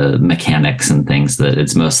mechanics and things. That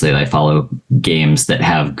it's mostly I follow games that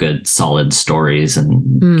have good solid stories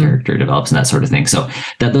and character develops and that sort of thing. So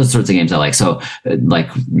those sorts of games I like. So like,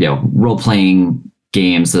 role playing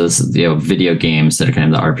games, those, video games that are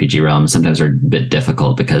kind of the RPG realm sometimes are a bit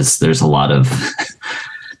difficult because there's a lot of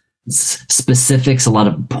specifics, a lot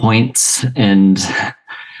of points and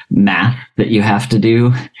math that you have to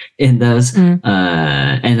do in those. And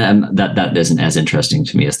that isn't as interesting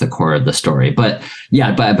to me as the core of the story. But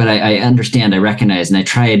I understand, I recognize, and I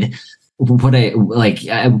tried what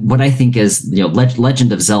I think is,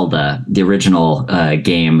 Legend of Zelda, the original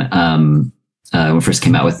game, when it first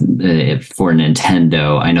came out with for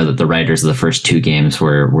Nintendo. I know that the writers of the first two games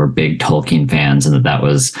were big Tolkien fans, and that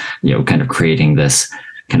was, kind of creating this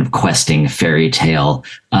kind of questing fairy tale.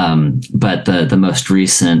 But the most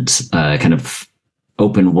recent kind of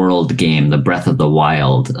open world game, the Breath of the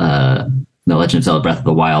Wild, the Legend of Zelda Breath of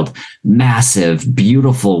the Wild, massive,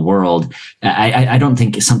 beautiful world. I don't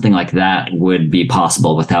think something like that would be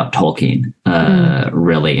possible without Tolkien,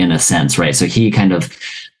 really, in a sense, right? So he kind of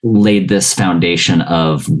laid this foundation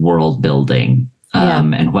of world building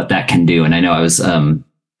and what that can do. And I know I was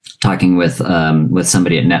talking with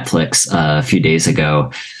somebody at Netflix a few days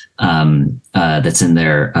ago that's in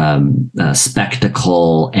their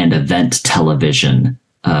spectacle and event television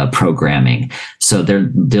programming. So they're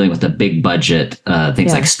dealing with a big budget,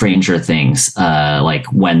 things like Stranger Things, like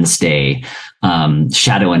Wednesday,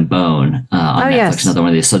 Shadow and Bone on Netflix, another one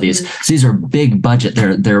of these. So these are big budget.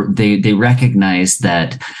 They recognize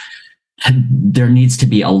that there needs to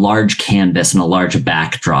be a large canvas and a large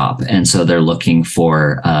backdrop. And so they're looking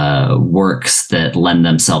for works that lend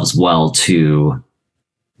themselves well to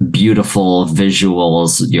beautiful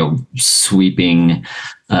visuals, sweeping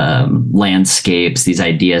landscapes, these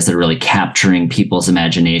ideas that are really capturing people's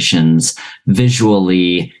imaginations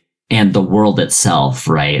visually and the world itself,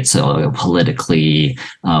 right? So politically,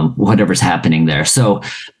 whatever's happening there. So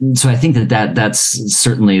I think that's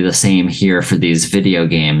certainly the same here for these video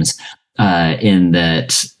games. In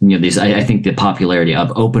that, I think the popularity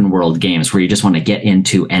of open world games where you just want to get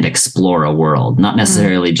into and explore a world, not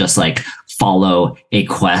necessarily just like follow a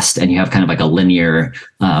quest and you have kind of like a linear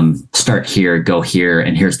start here, go here,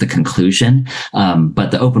 and here's the conclusion. But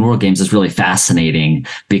the open world games is really fascinating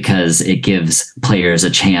because it gives players a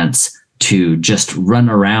chance to just run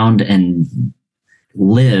around and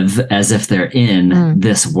live as if they're in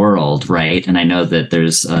this world, right? And I know that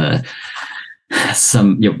there's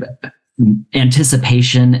some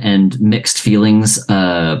anticipation and mixed feelings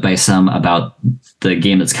by some about the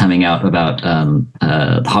game that's coming out about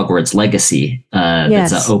Hogwarts Legacy.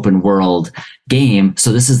 It's an open world game.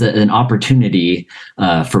 So this is an opportunity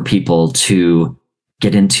for people to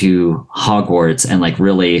get into Hogwarts and like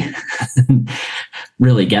really,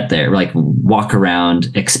 really get there, like walk around,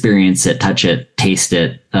 experience it, touch it, taste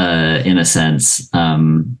it, in a sense.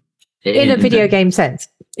 In a video game sense.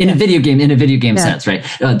 In a video game sense, right?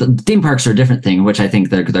 The theme parks are a different thing, which I think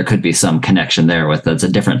there could be some connection there with. That's a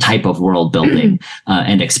different type of world building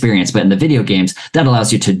and experience. But in the video games, that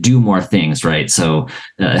allows you to do more things, right? So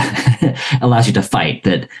allows you to fight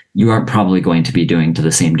that you aren't probably going to be doing to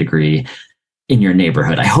the same degree in your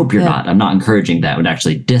neighborhood. I hope you're not. I'm not encouraging that. It would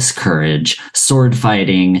actually discourage sword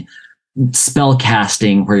fighting, spell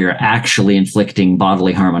casting where you're actually inflicting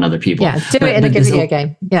bodily harm on other people. Yeah, do it in a video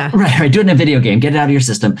game. Yeah. Right. Do it in a video game. Get it out of your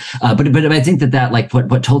system. But I think that like what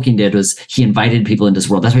Tolkien did was he invited people into this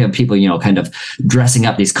world. That's why you have people, kind of dressing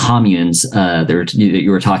up these communes that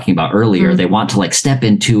you were talking about earlier. They want to like step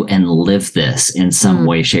into and live this in some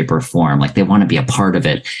way, shape, or form. Like they want to be a part of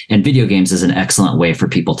it. And video games is an excellent way for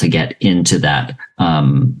people to get into that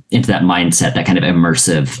mindset, that kind of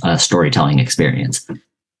immersive storytelling experience.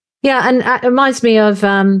 Yeah, and it reminds me of,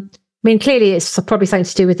 clearly it's probably something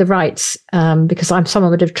to do with the rights, because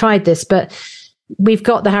someone would have tried this, but we've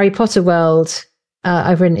got the Harry Potter world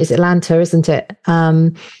over in, is Atlanta, isn't it?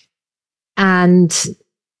 And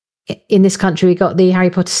in this country, we got the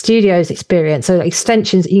Harry Potter Studios experience, so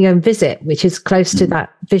extensions you can go and visit, which is close to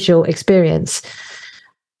that visual experience.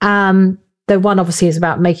 The one obviously is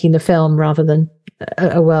about making the film rather than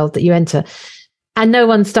a world that you enter. And no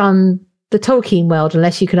one's done the Tolkien world,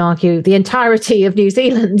 unless you can argue the entirety of New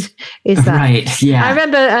Zealand is that. Right, yeah. I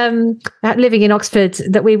remember living in Oxford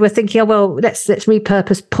that we were thinking, let's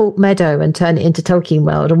repurpose Port Meadow and turn it into Tolkien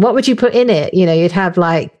world. And what would you put in it? You'd have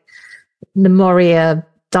like the Moria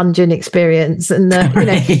dungeon experience and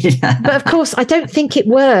but of course I don't think it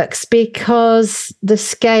works because the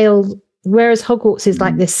scale, whereas Hogwarts is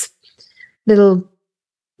like this they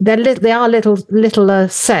are littler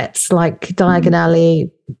sets like Diagon Alley,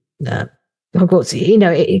 Hogwarts,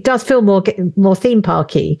 it does feel more theme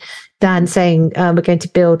parky than saying we're going to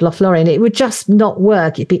build Lothlorien. It would just not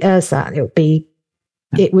work. It'd be Ersat.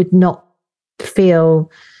 It would not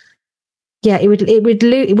feel. Yeah, it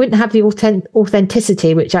wouldn't have the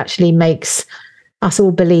authenticity which actually makes us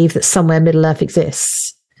all believe that somewhere Middle Earth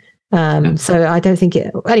exists. So I don't think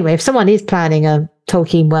it. Anyway, if someone is planning a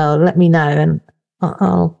Tolkien world, let me know and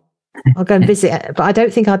I'll go and visit it. But I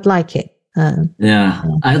don't think I'd like it.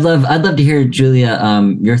 I'd love to hear,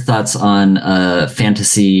 Julia, your thoughts on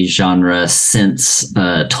fantasy genre since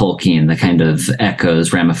Tolkien, the kind of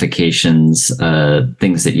echoes, ramifications,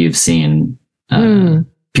 things that you've seen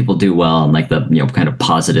people do well, and like the kind of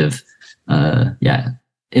positive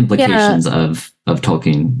implications of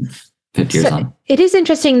Tolkien 50 years on. It is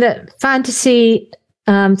interesting that fantasy.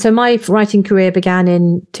 So my writing career began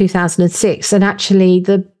in 2006, and actually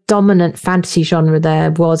the dominant fantasy genre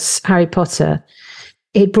there was Harry Potter.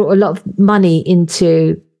 It brought a lot of money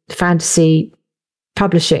into fantasy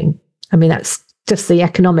publishing. That's just the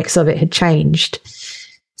economics of it had changed.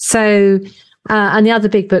 So, and the other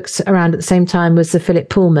big books around at the same time was the Philip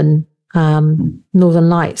Pullman Northern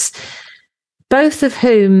Lights, both of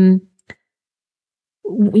whom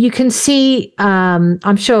you can see,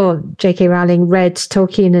 I'm sure J.K. Rowling read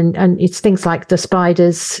Tolkien and it's things like The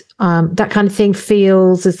Spiders, that kind of thing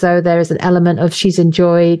feels as though there is an element of she's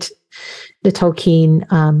enjoyed the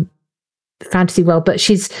Tolkien fantasy world, but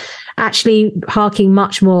she's actually harking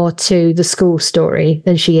much more to the school story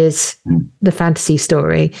than she is the fantasy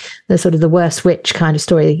story, the sort of the worst witch kind of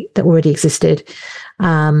story that already existed.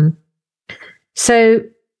 So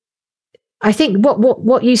I think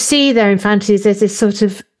what you see there in fantasy is there's this sort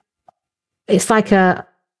of, it's like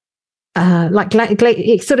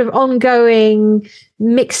it's sort of ongoing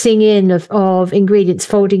mixing in of ingredients,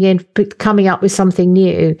 folding in, coming up with something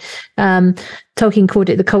new. Tolkien called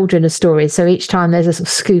it the cauldron of stories. So each time there's a sort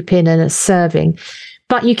of scoop in and a serving.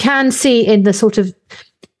 But you can see in the sort of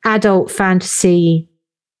adult fantasy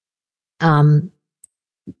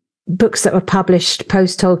books that were published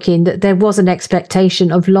post Tolkien that there was an expectation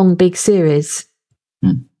of long, big series.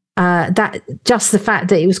 that just the fact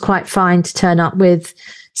that it was quite fine to turn up with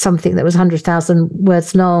something that was 100,000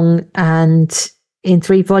 words long and in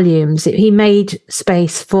 3 volumes, he made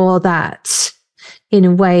space for that in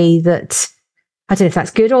a way that, I don't know if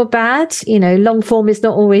that's good or bad. Long form is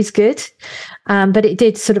not always good, but it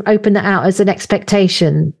did sort of open that out as an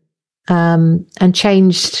expectation, and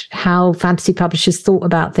changed how fantasy publishers thought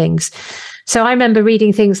about things. So I remember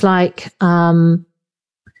reading things like the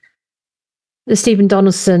Stephen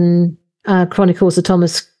Donaldson Chronicles of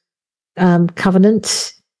Thomas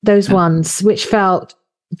Covenant, those ones, which felt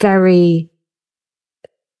very,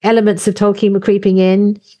 elements of Tolkien were creeping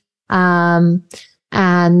in.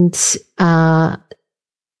 And the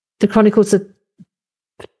Chronicles of,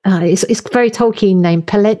 it's very Tolkien name,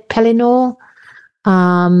 Pellinor,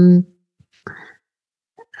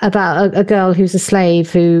 about a girl who's a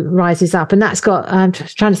slave who rises up. And that's got, I'm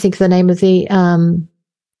trying to think of the name of the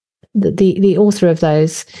author of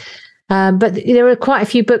those. But there are quite a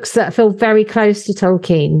few books that feel very close to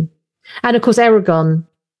Tolkien. And of course, Eragon,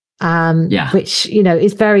 which,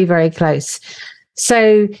 is very, very close.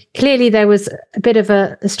 So clearly there was a bit of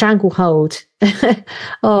a stranglehold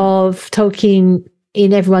of Tolkien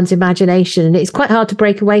in everyone's imagination. And it's quite hard to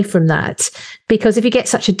break away from that, because if you get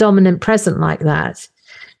such a dominant presence like that,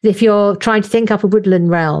 if you're trying to think up a woodland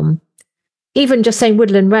realm, even just saying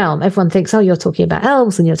woodland realm, everyone thinks, oh, you're talking about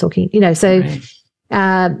elves and you're talking, so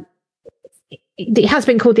right. It has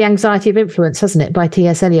been called The Anxiety of Influence, hasn't it, by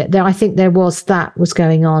T.S. Eliot. I think there was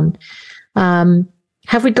going on.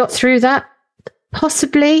 Have we got through that?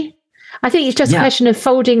 Possibly. I think it's just a question of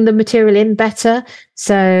folding the material in better.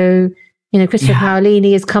 So, Christopher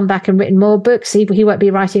Paolini has come back and written more books. He won't be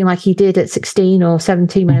writing like he did at 16 or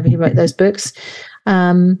 17 whenever he wrote those books.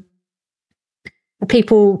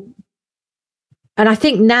 People, and I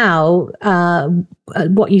think now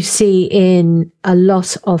what you see in a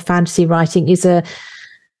lot of fantasy writing is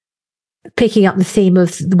picking up the theme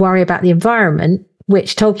of the worry about the environment,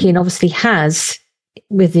 which Tolkien obviously has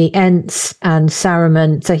with the Ents and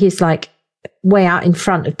Saruman. So he's like way out in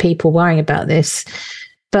front of people worrying about this.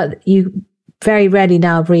 But you very rarely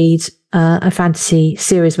now read a fantasy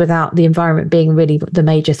series without the environment being really the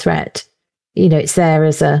major threat. It's there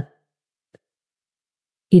as a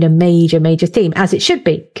major theme, as it should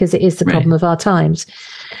be, because it is the problem of our times.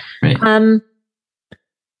 Right.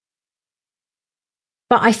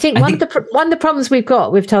 But I think one of the problems we've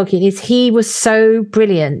got with Tolkien is he was so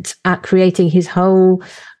brilliant at creating his whole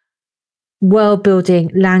world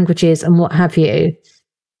building, languages and what have you,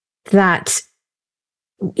 that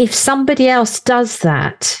if somebody else does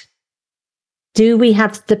that, do we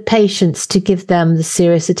have the patience to give them the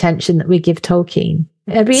serious attention that we give Tolkien?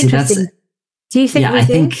 It'd be interesting. Do you think we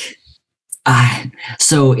do? I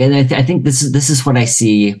think this is what I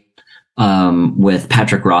see with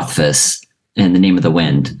Patrick Rothfuss in The Name of the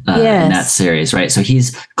Wind in that series, right? So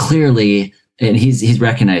he's clearly, and he's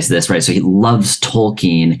recognized this, right? So he loves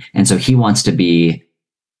Tolkien, and so he wants to be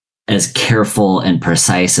as careful and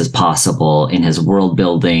precise as possible in his world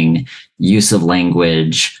building, use of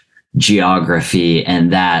language, geography,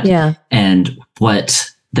 and that. Yeah. And what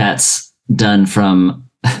that's done from,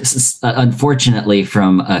 unfortunately,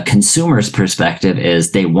 from a consumer's perspective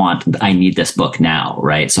is I need this book now,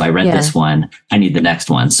 right? So I read this one, I need the next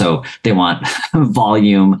one. So they want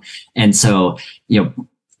volume. And so,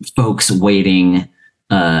 folks waiting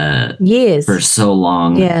years for so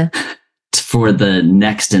long for the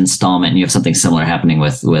next installment. And you have something similar happening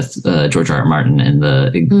with George R. R. Martin and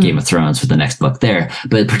the Game of Thrones for the next book there.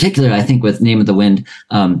 But particularly, I think with Name of the Wind,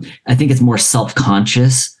 I think it's more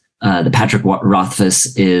self-conscious. The Patrick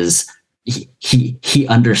Rothfuss is he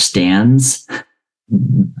understands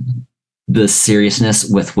the seriousness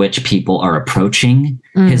with which people are approaching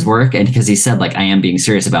his work, and because he said, I am being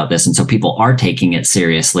serious about this, and so people are taking it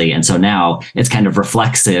seriously, and so now it's kind of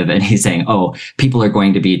reflexive, and he's saying, oh, people are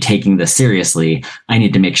going to be taking this seriously, I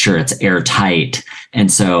need to make sure it's airtight. And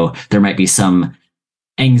so there might be some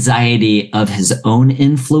anxiety of his own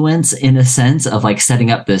influence, in a sense of setting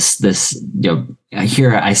up this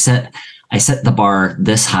here I set the bar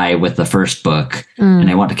this high with the first book, and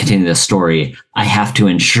I want to continue this story. I have to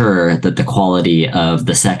ensure that the quality of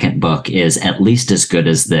the second book is at least as good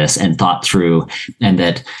as this and thought through, and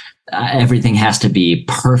that everything has to be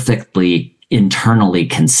perfectly internally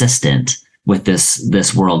consistent with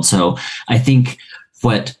this world. So I think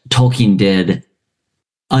what Tolkien did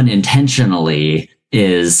unintentionally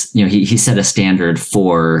is, he set a standard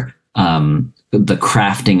for the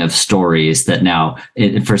crafting of stories that now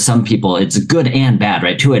for some people it's good and bad,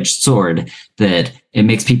 right? Two-edged sword, that it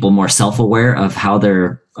makes people more self-aware of how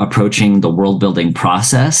they're approaching the world building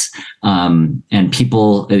process. And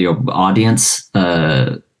people, audience,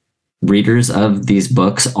 readers of these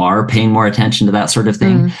books are paying more attention to that sort of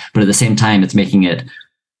thing. But at the same time, it's making it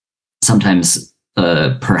sometimes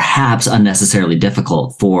perhaps unnecessarily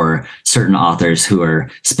difficult for certain authors who are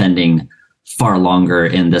spending far longer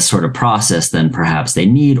in this sort of process than perhaps they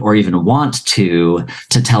need or even want to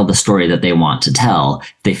tell the story that they want to tell.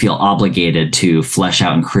 They feel obligated to flesh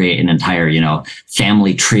out and create an entire,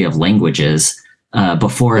 family tree of languages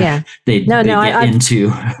before they get into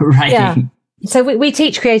writing. Yeah. So we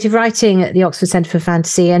teach creative writing at the Oxford Centre for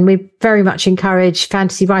Fantasy, and we very much encourage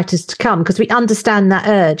fantasy writers to come because we understand that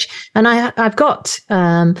urge. And I've got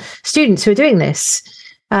students who are doing this.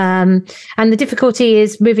 And the difficulty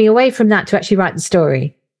is moving away from that to actually write the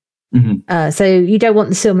story. So you don't want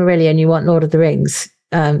the Silmarillion, you want Lord of the Rings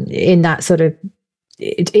in that sort of,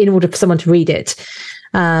 in order for someone to read it.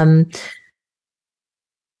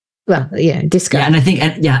 Disco. Yeah, and I think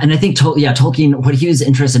Tolkien, what he was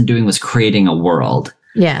interested in doing was creating a world.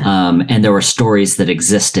 Yeah. And there were stories that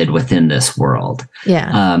existed within this world.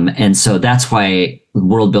 Yeah. And so that's why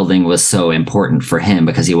world building was so important for him,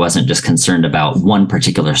 because he wasn't just concerned about one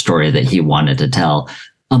particular story that he wanted to tell,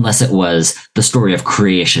 unless it was the story of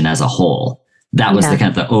creation as a whole. That was the kind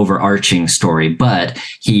of the overarching story. But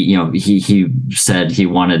he said he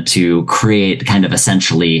wanted to create kind of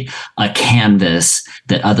essentially a canvas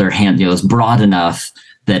that other was broad enough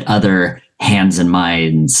that other hands and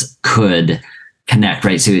minds could connect,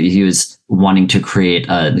 right? So he was wanting to create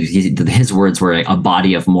his words were a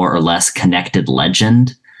body of more or less connected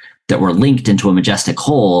legend that were linked into a majestic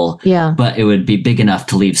whole. Yeah. But it would be big enough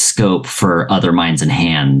to leave scope for other minds and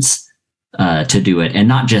hands to do it, and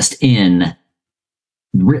not just in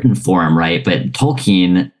written form, right? But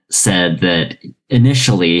Tolkien said that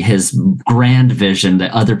initially his grand vision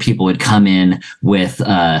that other people would come in with,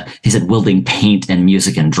 he said, wielding paint and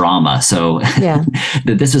music and drama. So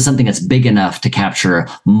that this was something that's big enough to capture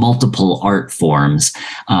multiple art forms.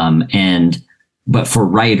 But for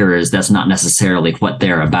writers, that's not necessarily what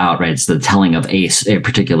they're about, right? It's the telling of a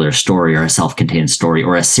particular story or a self-contained story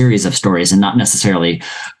or a series of stories, and not necessarily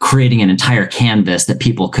creating an entire canvas that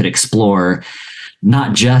people could explore,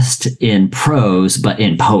 not just in prose, but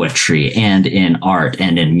in poetry and in art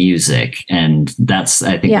and in music. And that's,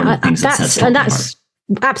 I think, one of the things that sets Tolkien apart.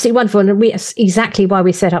 Absolutely wonderful. And that's exactly why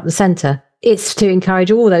we set up the centre. It's to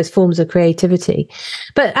encourage all those forms of creativity.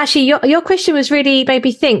 But actually, your question was really made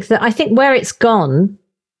me think that I think where it's gone,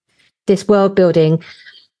 this world building,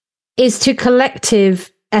 is to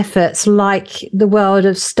collective efforts like the world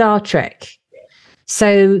of Star Trek.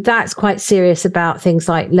 So that's quite serious about things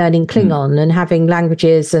like learning Klingon and having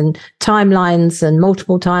languages and timelines and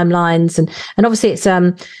multiple timelines. And obviously it's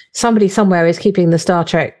somebody somewhere is keeping the Star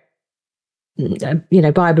Trek,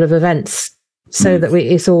 Bible of events so that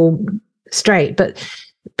it's all straight. But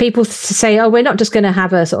people say, oh, we're not just going to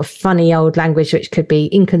have a sort of funny old language which could be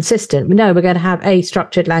inconsistent. No, we're going to have a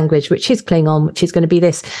structured language, which is Klingon, which is going to be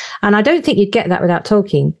this. And I don't think you'd get that without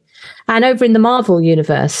Tolkien. And over in the Marvel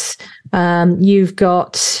universe, you've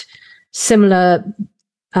got similar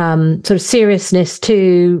sort of seriousness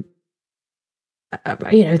to,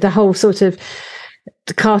 the whole sort of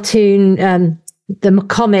the cartoon, the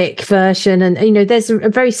comic version. And, there's a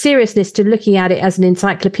very seriousness to looking at it as an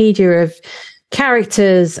encyclopedia of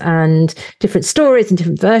characters and different stories and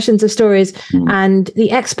different versions of stories. And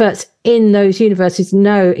the experts in those universes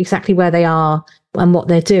know exactly where they are and what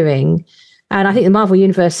they're doing. And I think the Marvel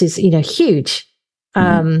universe is, huge.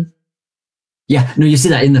 Yeah, no, you see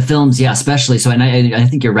that in the films, especially. So, and I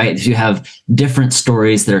think you're right. You have different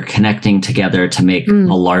stories that are connecting together to make a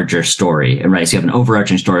larger story, right? So you have an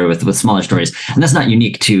overarching story with smaller stories, and that's not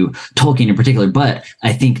unique to Tolkien in particular. But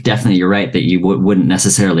I think definitely you're right that you wouldn't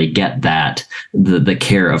necessarily get that the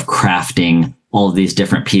care of crafting all of these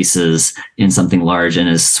different pieces in something large and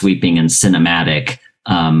as sweeping and cinematic.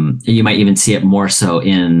 You might even see it more so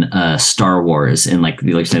in Star Wars, in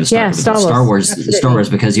Star Wars,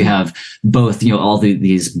 because you have both, all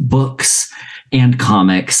these books and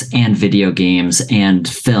comics and video games and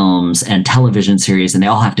films and television series, and they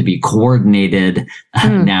all have to be coordinated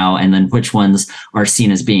now. And then which ones are seen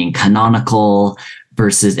as being canonical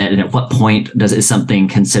versus at what point is something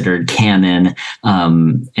considered canon?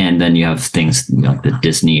 And then you have things like the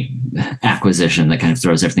Disney acquisition that kind of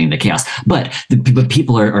throws everything into chaos. But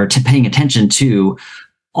people are paying attention to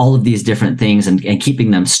all of these different things and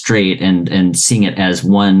keeping them straight and seeing it as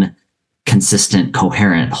one consistent,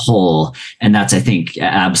 coherent whole. And that's, I think,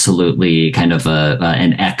 absolutely kind of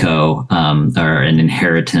an echo or an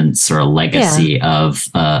inheritance or a legacy of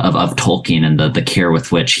Tolkien, and the care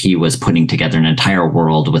with which he was putting together an entire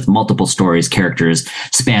world with multiple stories, characters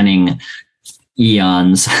spanning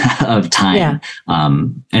eons of time. Yeah.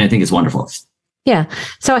 And I think it's wonderful. Yeah.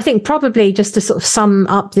 So I think probably just to sort of sum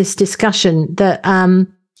up this discussion, that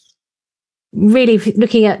really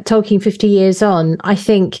looking at Tolkien 50 years on, I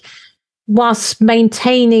think whilst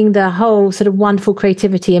maintaining the whole sort of wonderful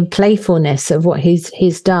creativity and playfulness of what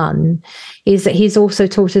he's done, is that he's also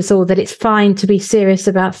taught us all that it's fine to be serious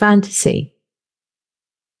about fantasy.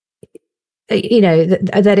 You know,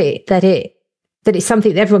 that it's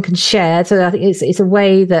something that everyone can share. So I think it's a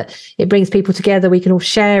way that it brings people together. We can all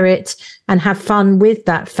share it and have fun with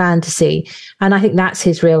that fantasy. And I think that's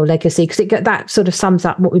his real legacy, because that sort of sums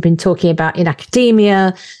up what we've been talking about in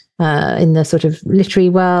academia, in the sort of literary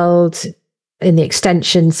world, in the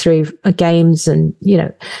extensions through games. And, you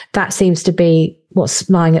know, that seems to be what's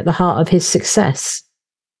lying at the heart of his success.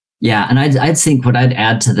 Yeah. And I'd think what I'd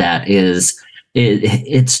add to that is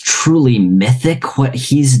it's truly mythic what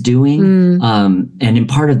he's doing. And in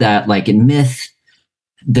part of that, like in myth,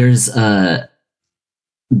 there's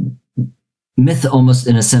myth almost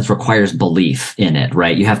in a sense requires belief in it,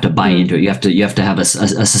 right? You have to buy into it. You have to have a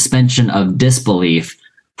suspension of disbelief,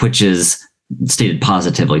 which is stated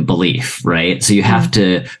positively, belief, right? So you have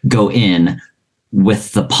to go in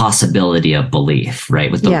with the possibility of belief,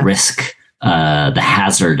 right? With the risk, the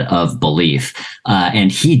hazard of belief.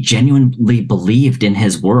 And he genuinely believed in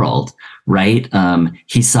his world, right?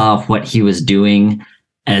 He saw what he was doing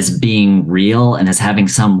as being real and as having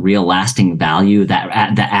some real lasting value,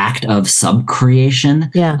 that the act of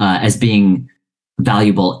subcreation as being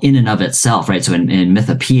valuable in and of itself, right? So in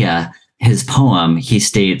Mythopoeia, his poem, he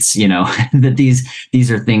states, you know, that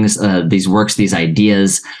these are things, these works, these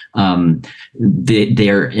ideas, they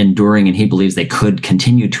are enduring, and he believes they could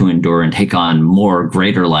continue to endure and take on more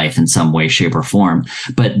greater life in some way, shape, or form.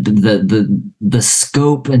 But the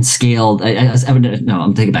scope and scale,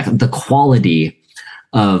 I'm taking it back. The quality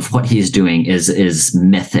of what he's doing is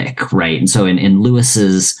mythic, right? And so in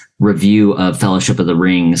Lewis's review of Fellowship of the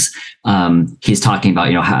Rings, he's talking about,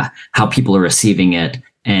 you know, how people are receiving it.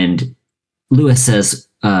 And Lewis says,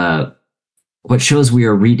 what shows we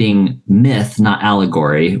are reading myth, not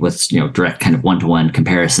allegory, with, you know, direct kind of one-to-one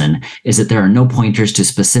comparison, is that there are no pointers to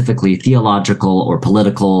specifically theological or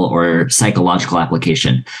political or psychological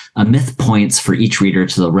application. A myth points for each reader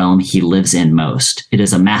to the realm he lives in most. It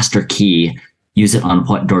is a master key. Use it on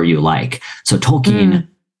what door you like. So Tolkien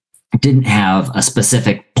didn't have a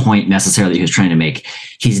specific point necessarily he was trying to make.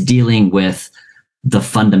 He's dealing with the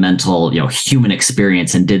fundamental, you know, human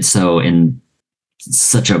experience, and did so in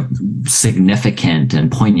such a significant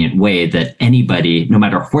and poignant way that anybody, no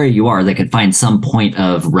matter where you are, they could find some point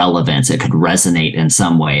of relevance. It could resonate in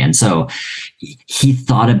some way. And so he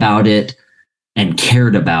thought about it and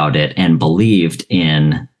cared about it and believed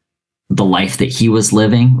in the life that he was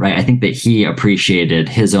living, right? I think that he appreciated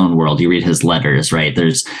his own world. You read his letters, right?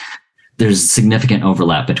 There's significant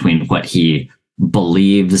overlap between what he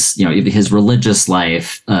believes, you know, his religious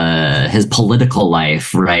life, his political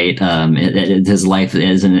life, right? His life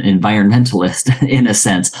as an environmentalist, in a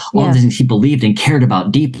sense, all the things he believed and cared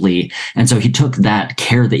about deeply. And so he took that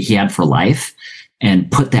care that he had for life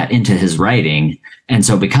and put that into his writing. And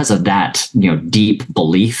so because of that, you know, deep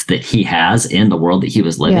belief that he has in the world that he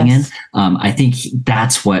was living in, I think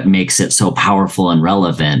that's what makes it so powerful and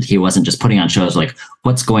relevant. He wasn't just putting on shows like,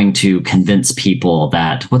 what's going to convince people,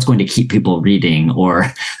 that what's going to keep people reading, or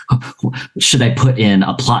should I put in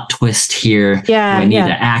a plot twist here? Do I need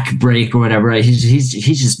an act break or whatever?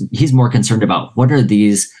 He's more concerned about what are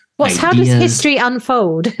these how does history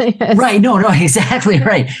unfold? Right. No, exactly.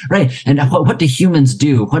 Right. And what do humans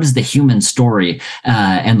do? What is the human story?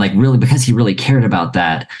 And like, really, because he really cared about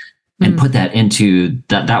that and put that into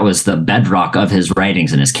that was the bedrock of his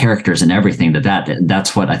writings and his characters and everything,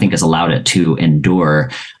 that's what I think has allowed it to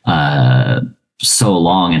endure so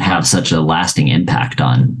long and have such a lasting impact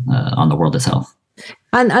on the world itself.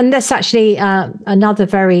 And that's actually another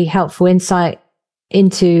very helpful insight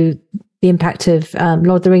into the impact of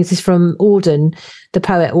Lord of the Rings is from Auden, the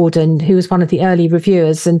poet Auden, who was one of the early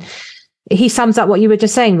reviewers. And he sums up what you were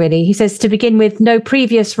just saying, really. He says, to begin with, no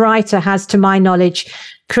previous writer has, to my knowledge,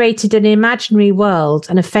 created an imaginary world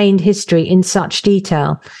and a feigned history in such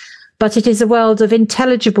detail. But it is a world of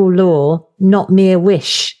intelligible lore, not mere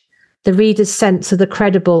wish. The reader's sense of the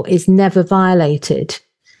credible is never violated.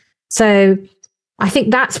 So I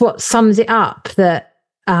think that's what sums it up, that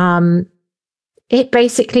it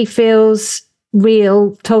basically feels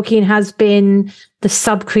real. Tolkien has been the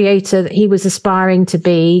sub-creator that he was aspiring to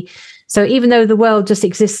be. So even though the world just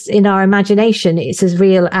exists in our imagination, it's as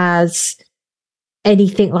real as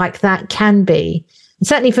anything like that can be. And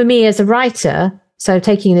certainly for me as a writer, so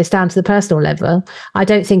taking this down to the personal level, I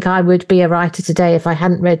don't think I would be a writer today if I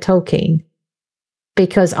hadn't read Tolkien,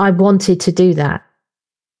 because I wanted to do that.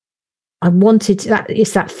 I wanted that.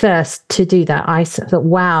 It's that thirst to do that. I thought,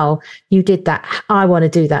 wow, you did that. I want to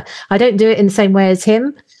do that. I don't do it in the same way as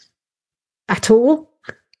him at all,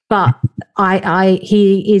 but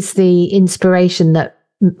he is the inspiration that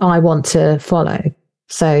I want to follow.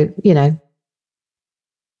 So,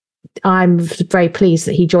 I'm very pleased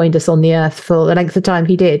that he joined us on the earth for the length of time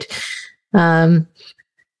he did. What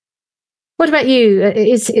about you?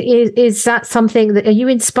 Is that something that, are you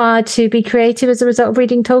inspired to be creative as a result of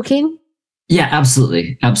reading Tolkien? Yeah,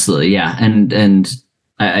 absolutely. Yeah. And in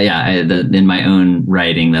my own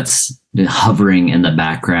writing, that's hovering in the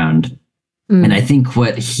background. And I think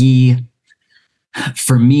what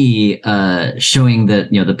for me, showing that,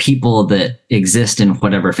 the people that exist in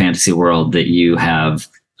whatever fantasy world that you have,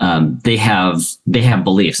 they have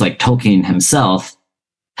beliefs. Like Tolkien himself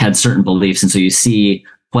had certain beliefs. And so you see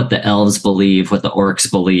what the elves believe, what the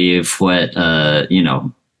orcs believe, what,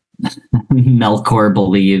 Melkor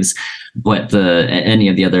believes, what any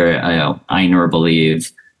of the other Ainur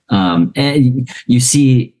believe. And you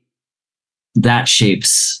see that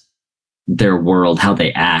shapes their world, how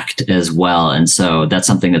they act as well. And so that's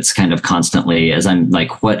something that's kind of constantly, as I'm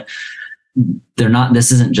like,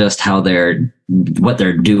 this isn't just what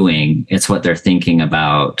they're doing, it's what they're thinking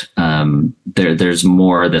about. There's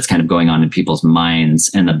more that's kind of going on in people's minds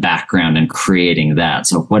and the background and creating that.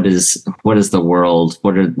 So what is the world?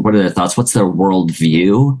 What are their thoughts? What's their world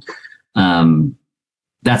view?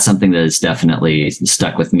 That's something that has definitely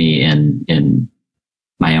stuck with me in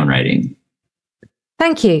my own writing.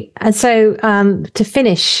 Thank you. And so to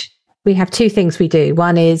finish, we have two things we do.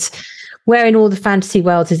 One is where in all the fantasy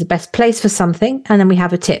worlds is the best place for something? And then we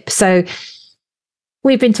have a tip. So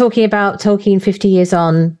we've been talking about Tolkien 50 years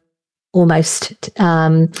on, almost,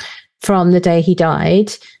 from the day he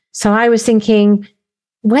died. So I was thinking,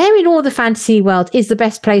 where in all the fantasy world is the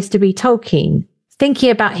best place to be Tolkien? Thinking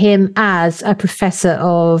about him as a professor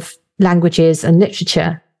of languages and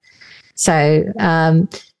literature. So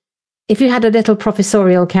if you had a little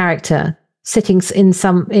professorial character sitting in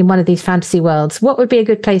one of these fantasy worlds, what would be a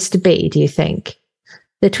good place to be, do you think?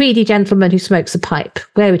 The tweedy gentleman who smokes a pipe,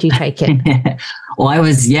 where would you take it? Well, I don't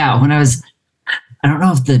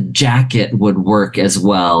know if the jacket would work as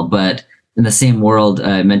well, but in the same world,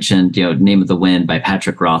 I mentioned, Name of the Wind by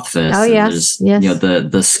Patrick Rothfuss. Oh, yes.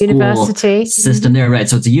 The school university system there, right?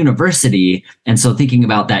 So it's a university. And so thinking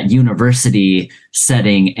about that university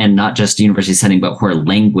setting, and not just university setting, but where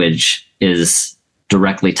language is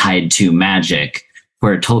directly tied to magic,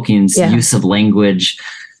 where Tolkien's use of language,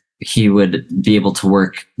 he would be able to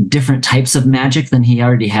work different types of magic than he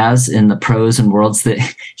already has in the prose and worlds that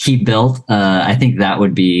he built. I think that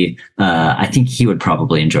would be, I think he would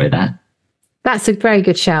probably enjoy that. That's a very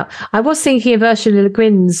good shout. I was thinking of Ursula Le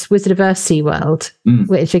Guin's Wizard of Earthsea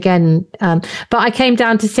which again, but I came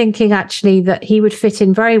down to thinking actually that he would fit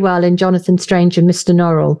in very well in Jonathan Strange and Mr.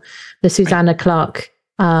 Norrell, the Susanna Clarke.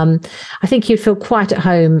 I think you'd feel quite at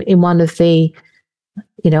home in one of the,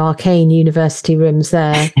 arcane university rooms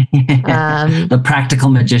there. The practical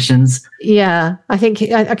magicians. Yeah, I think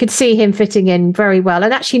I could see him fitting in very well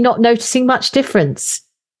and actually not noticing much difference.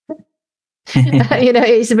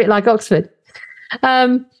 It's a bit like Oxford.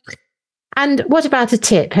 And what about a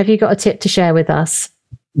tip? Have you got a tip to share with us?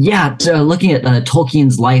 Yeah, looking at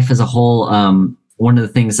Tolkien's life as a whole, one of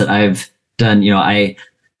the things that I've done,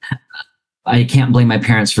 I can't blame my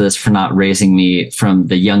parents for this, for not raising me from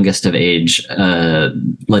the youngest of age,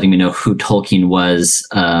 letting me know who Tolkien was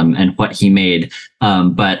and what he made.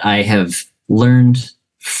 But I have learned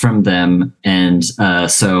from them. And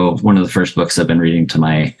so one of the first books I've been reading to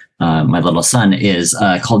my little son is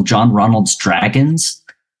called John Ronald's Dragons.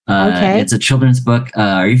 Okay. It's a children's book.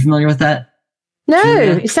 Are you familiar with that? No,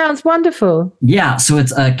 it sounds wonderful. Yeah, so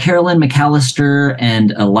it's Carolyn McAllister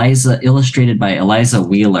and illustrated by Eliza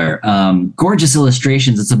Wheeler. Gorgeous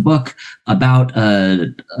illustrations. It's a book about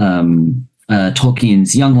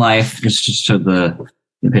Tolkien's young life. Just show the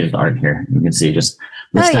page of the art here. You can see just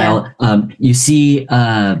the style. Yeah. You see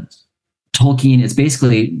Tolkien is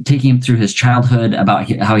basically taking him through his childhood,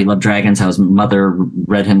 about how he loved dragons, how his mother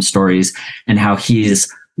read him stories, and how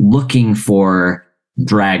he's looking for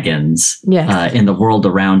dragons in the world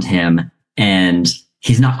around him, and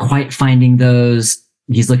he's not quite finding those.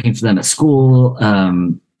 He's looking for them at school,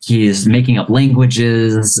 he's making up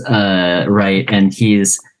languages, right? And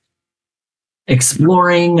he's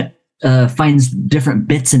exploring, finds different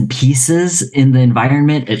bits and pieces in the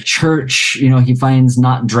environment. At church, he finds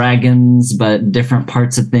not dragons, but different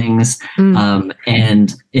parts of things.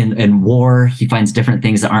 And in war, he finds different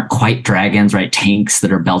things that aren't quite dragons, right? Tanks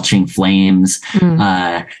that are belching flames.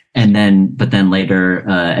 But then later,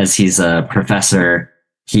 as he's a professor,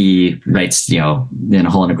 he writes, in A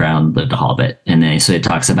Hole in the Ground lived a hobbit. And then so it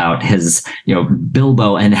talks about his,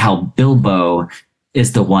 Bilbo, and how Bilbo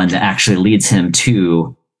is the one that actually leads him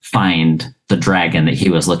to find the dragon that he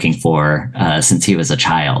was looking for since he was a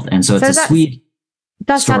child. And so it's a sweet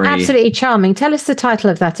That sounds absolutely charming. Tell us the title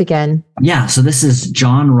of that again. Yeah, so this is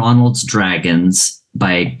John Ronald's Dragons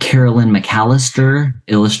by Carolyn McAllister,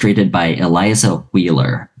 illustrated by Eliza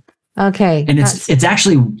Wheeler. Okay. And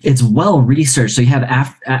it's well researched. So you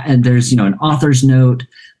have and there's an author's note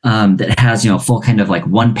that has full kind of like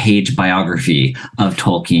 1-page biography of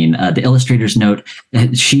Tolkien. The illustrator's note,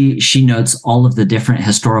 she notes all of the different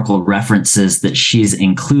historical references that she's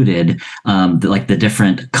included, like the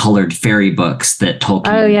different colored fairy books that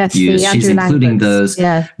Tolkien used. She's including those,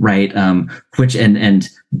 right? Which and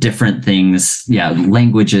different things,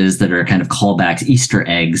 languages that are kind of callbacks, Easter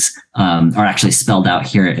eggs, are actually spelled out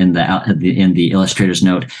here in the illustrator's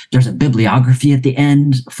note. There's a bibliography at the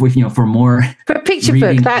end for more for a picture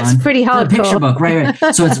book. That's pretty hardcore. Picture book, right?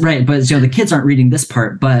 So it's right, but the kids aren't reading this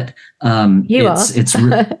part, but it's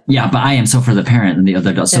but I am. So for the parent and the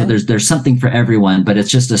other adult, so there's something for everyone, but it's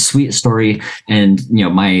just a sweet story. And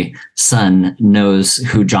my son knows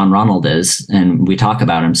who John Ronald is, and we talk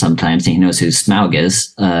about him sometimes. And he knows who Smaug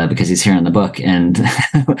is because he's here in the book, and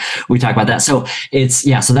we talk about that. So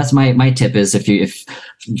so that's my tip is if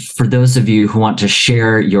for those of you who want to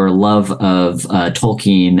share your love of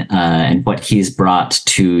Tolkien and what he's brought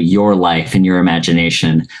to your life and your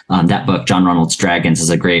imagination, that book, John Ronald's Dragons,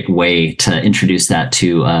 is a great way to introduce that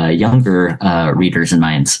to younger readers and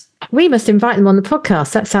minds. We must invite them on the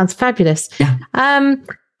podcast. That sounds fabulous. Yeah.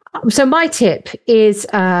 So my tip is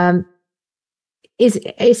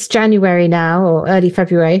it's January now or early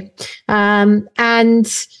February,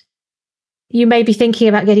 and you may be thinking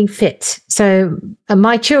about getting fit. So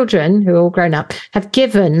my children, who are all grown up, have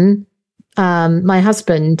given my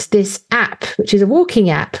husband this app, which is a walking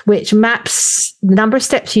app, which maps the number of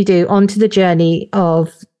steps you do onto the journey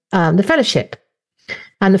of the Fellowship.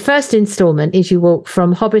 And the first installment is you walk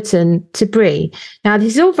from Hobbiton to Bree. Now,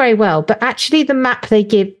 this is all very well, but actually the map they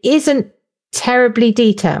give isn't terribly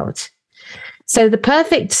detailed. So the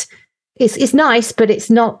perfect is nice, but it's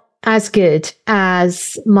not as good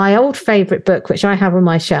as my old favorite book, which I have on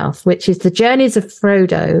my shelf, which is The Journeys of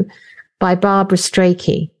Frodo by Barbara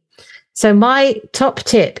Strachey. So my top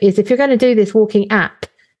tip is, if you're going to do this walking app,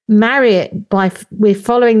 marry it with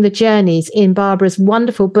following the journeys in Barbara's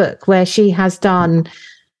wonderful book, where she has done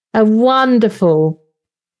a wonderful,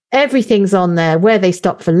 everything's on there, where they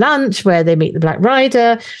stop for lunch, where they meet the Black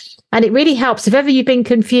Rider. And it really helps if ever you've been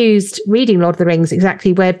confused reading Lord of the Rings,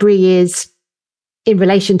 exactly where Bree is in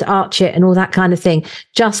relation to Archit and all that kind of thing.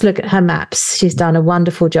 Just look at her maps. She's done a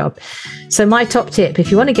wonderful job. So my top tip,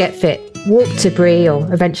 if you want to get fit, walk to Bree or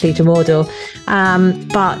eventually to Mordor,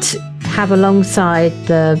 but have alongside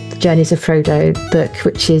the Journeys of Frodo book,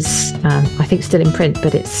 which is, I think, still in print,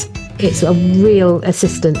 but it's a real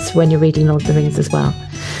assistance when you're reading Lord of the Rings as well.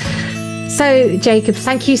 So, Jacob,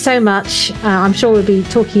 thank you so much. I'm sure we'll be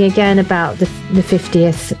talking again about the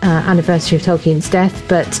 50th anniversary of Tolkien's death,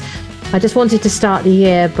 but I just wanted to start the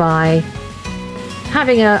year by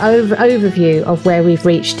having an overview of where we've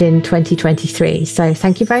reached in 2023. So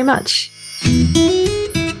thank you very much.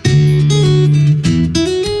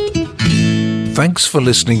 Thanks for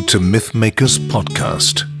listening to Mythmakers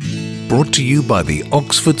Podcast, brought to you by the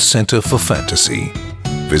Oxford Centre for Fantasy.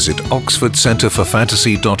 Visit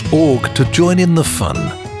oxfordcenterforfantasy.org to join in the fun.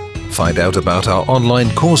 Find out about our online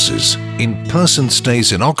courses, in-person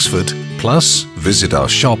stays in Oxford, plus visit our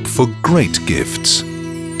shop for great gifts.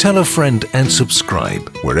 Tell a friend and subscribe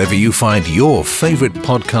wherever you find your favourite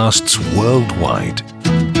podcasts worldwide.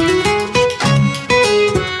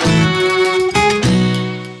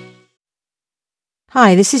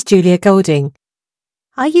 Hi, this is Julia Golding.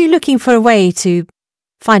 Are you looking for a way to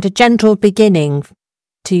find a gentle beginning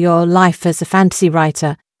to your life as a fantasy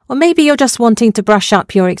writer? Or maybe you're just wanting to brush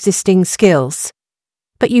up your existing skills,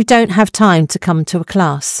 but you don't have time to come to a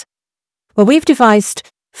class. Well, we've devised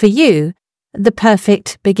for you the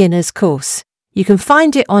perfect beginner's course. You can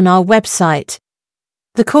find it on our website.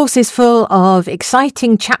 The course is full of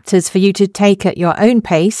exciting chapters for you to take at your own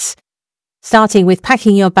pace, starting with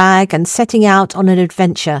packing your bag and setting out on an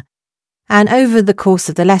adventure. And over the course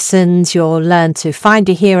of the lessons, you'll learn to find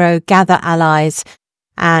a hero, gather allies,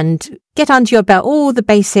 and get under your belt all the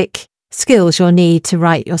basic skills you'll need to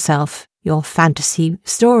write yourself your fantasy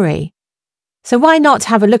story. So why not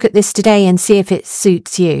have a look at this today and see if it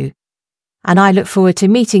suits you? And I look forward to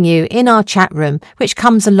meeting you in our chat room, which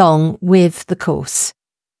comes along with the course.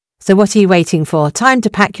 So what are you waiting for? Time to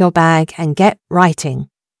pack your bag and get writing.